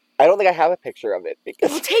 I don't think I have a picture of it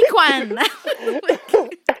because Well, take one.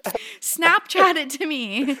 Snapchat it to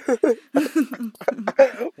me.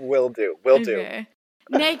 Will do. Okay.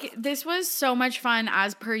 Nick, this was so much fun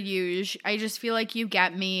as per usual. I just feel like you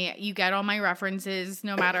get me. You get all my references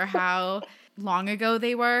no matter how long ago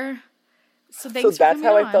they were. So thanks for that's coming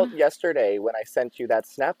how on. I felt yesterday when I sent you that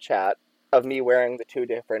Snapchat of me wearing the two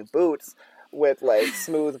different boots with, like,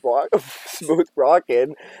 smooth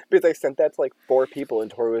rockin', because I sent that to, like, 4 people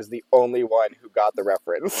and Tori was the only one who got the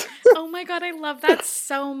reference. Oh my god, I love that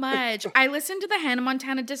so much. I listen to the Hannah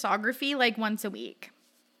Montana discography like once a week.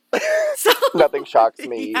 So Nothing shocks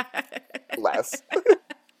me yeah. less.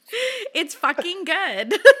 It's fucking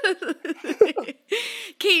good.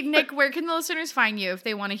 Okay, Nick, where can the listeners find you if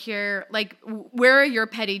they want to hear, like, where are your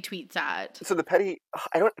petty tweets at? So the petty,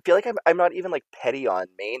 I don't feel like I'm not even, like, petty on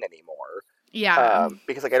Maine anymore. Yeah.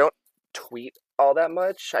 Because, like, I don't tweet all that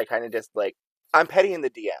much. I kind of just, like, I'm petty in the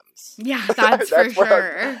DMs. Yeah, that's for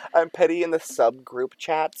sure. I'm petty in the subgroup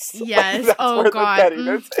chats. Yes. That's Oh where the god.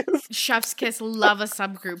 pettiness is. Chef's kiss, love a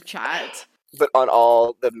subgroup chat. But on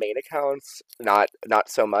all the main accounts, not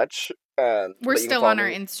so much. We're still on our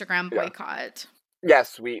Instagram Yeah. boycott.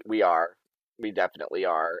 Yes, we are. We definitely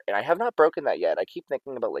are. And I have not broken that yet. I keep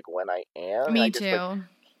thinking about, like, when I am. and Me I just, too. like,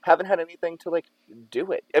 haven't had anything to, like,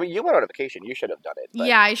 do it. I mean, you went on a vacation. You should have done it. But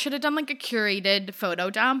Yeah, I should have done like a curated photo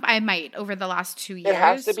dump. I might over the last 2 years. it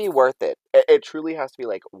has to be worth it. It truly has to be,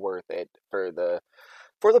 like, worth it for the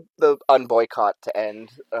unboycott to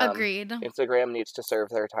end. Agreed. Instagram needs to serve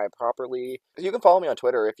their time properly. You can follow me on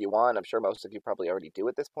Twitter if you want. I'm sure most of you probably already do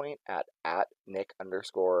at this point at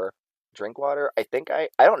Nick_Drinkwater. I think I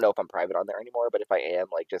don't know if I'm private on there anymore, but if I am,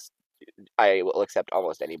 like, just I will accept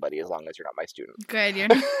almost anybody as long as you're not my student. Good. You're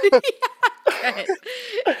not. Yeah,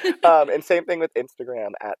 good. And same thing with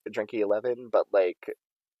Instagram at Drinky11, but, like,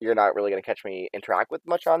 you're not really going to catch me interact with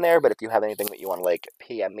much on there, but if you have anything that you want to, like,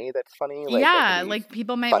 PM me that's funny, like, Yeah, like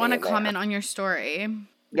people might funny want to in there. comment on your story.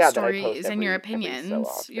 Yeah, that I post Stories and your every so opinions.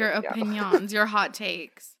 often, Your yeah. opinions, your hot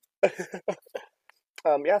takes.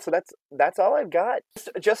 Yeah, so that's all I've got.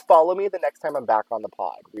 Just follow me the next time I'm back on the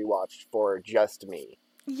pod. Rewatched for just me.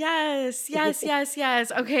 Yes.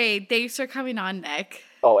 Okay, thanks for coming on, Nick.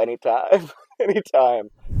 Oh, anytime.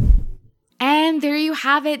 Anytime. And there you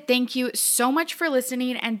have it. Thank you so much for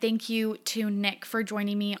listening, and thank you to Nick for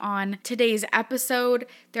joining me on today's episode.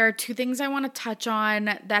 There are 2 things I want to touch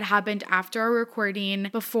on that happened after our recording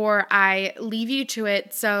before I leave you to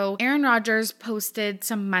it. So Aaron Rodgers posted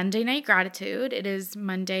some Monday Night Gratitude. It is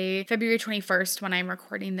Monday, February 21st when I'm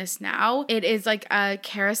recording this now. It is like a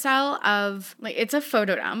carousel of, like, it's a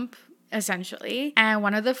photo dump, essentially. And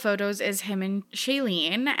one of the photos is him and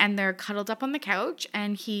Shailene, and they're cuddled up on the couch.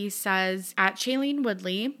 And he says, at Shailene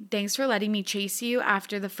Woodley, thanks for letting me chase you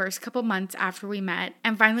after the first couple months after we met,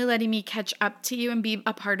 and finally letting me catch up to you and be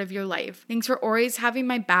a part of your life. Thanks for always having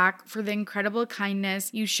my back, for the incredible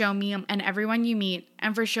kindness you show me and everyone you meet,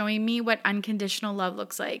 and for showing me what unconditional love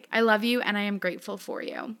looks like. I love you and I am grateful for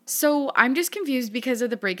you. So I'm just confused because of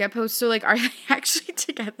the breakup post. So like, are they actually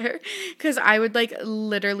together? Because I would like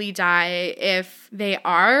literally die if they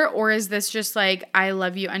are, or is this just like, I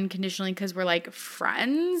love you unconditionally because we're like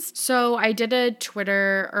friends? So I did a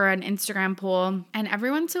Twitter or an Instagram poll, and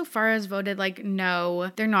everyone so far has voted like,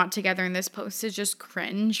 no, they're not together, and this post is just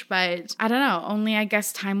cringe. But I don't know, only I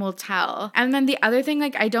guess time will tell. And then the other thing,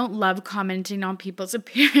 like, I don't love commenting on people's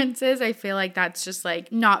appearances. I feel like that's just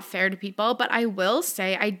like not fair to people. But I will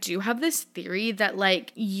say, I do have this theory that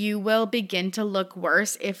like you will begin to look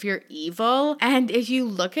worse if you're evil. And if you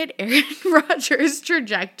look at Aaron Rodgers'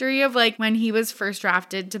 trajectory of like when he was first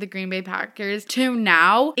drafted to the Green Bay Packers to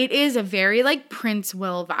now, it is a very like Prince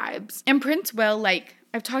Will vibes. And Prince Will, like,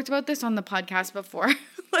 I've talked about this on the podcast before,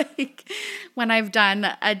 like when I've done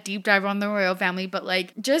a deep dive on the royal family, but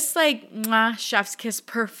like just like chef's kiss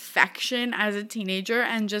perfection as a teenager,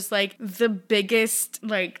 and just like the biggest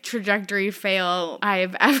like trajectory fail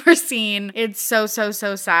I've ever seen. It's so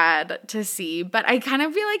sad to see, but I kind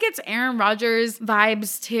of feel like it's Aaron Rodgers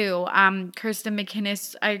vibes too. Kirsten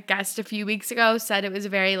McInnes, a guest a few weeks ago, said it was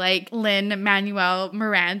very like Lin-Manuel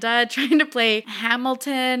Miranda trying to play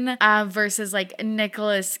Hamilton versus like Nicolas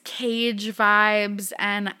Cage vibes.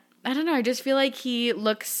 And I don't know, I just feel like he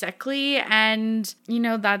looks sickly, and you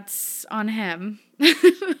know, that's on him.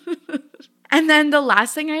 And then the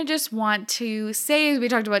last thing I just want to say is we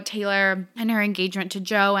talked about Taylor and her engagement to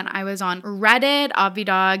Joe, and I was on Reddit,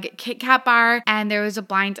 Avidog, Kit Kat Bar, and there was a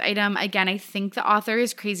blind item. Again, I think the author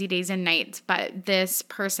is Crazy Days and Nights, but this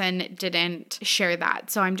person didn't share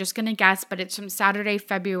that. So I'm just going to guess, but it's from Saturday,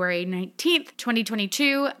 February 19th,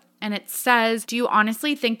 2022. And it says, do you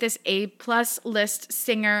honestly think this A-plus list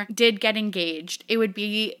singer did get engaged? It would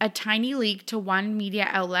be a tiny leak to one media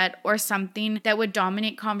outlet or something that would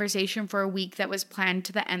dominate conversation for a week that was planned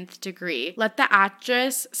to the nth degree. Let the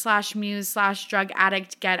actress / muse / drug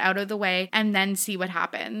addict get out of the way and then see what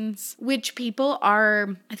happens. Which people are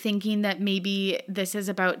thinking that maybe this is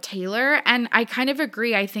about Taylor. And I kind of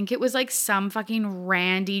agree. I think it was like some fucking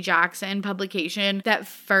Randy Jackson publication that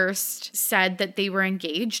first said that they were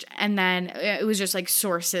engaged. And then it was just like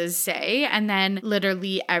sources say, and then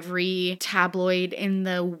literally every tabloid in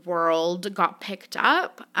the world got picked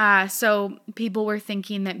up. So people were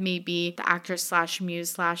thinking that maybe the actress /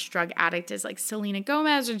 muse / drug addict is like Selena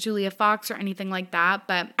Gomez or Julia Fox or anything like that.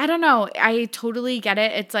 But I don't know. I totally get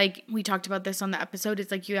it. It's like, we talked about this on the episode.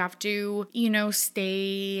 It's like you have to, you know,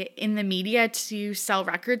 stay in the media to sell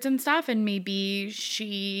records and stuff. And maybe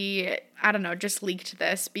she, I don't know, just leaked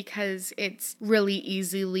this because it's really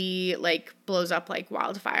easily like blows up like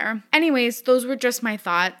wildfire. Anyways, those were just my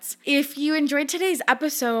thoughts. If you enjoyed today's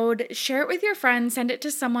episode, share it with your friends, send it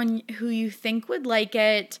to someone who you think would like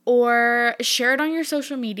it, or share it on your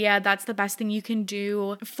social media. That's the best thing you can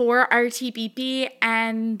do for RTBP.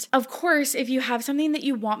 And of course, if you have something that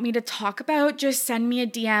you want me to talk about, just send me a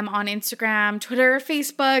DM on Instagram, Twitter, or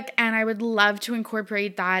Facebook, and I would love to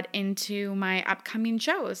incorporate that into my upcoming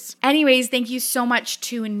shows. Anyways, thank you so much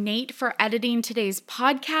to Nate for editing today's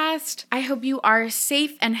podcast. I hope you are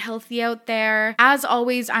safe and healthy out there. As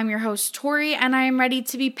always, I'm your host, Tori, and I am ready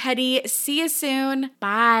to be petty. See you soon.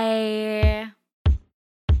 Bye.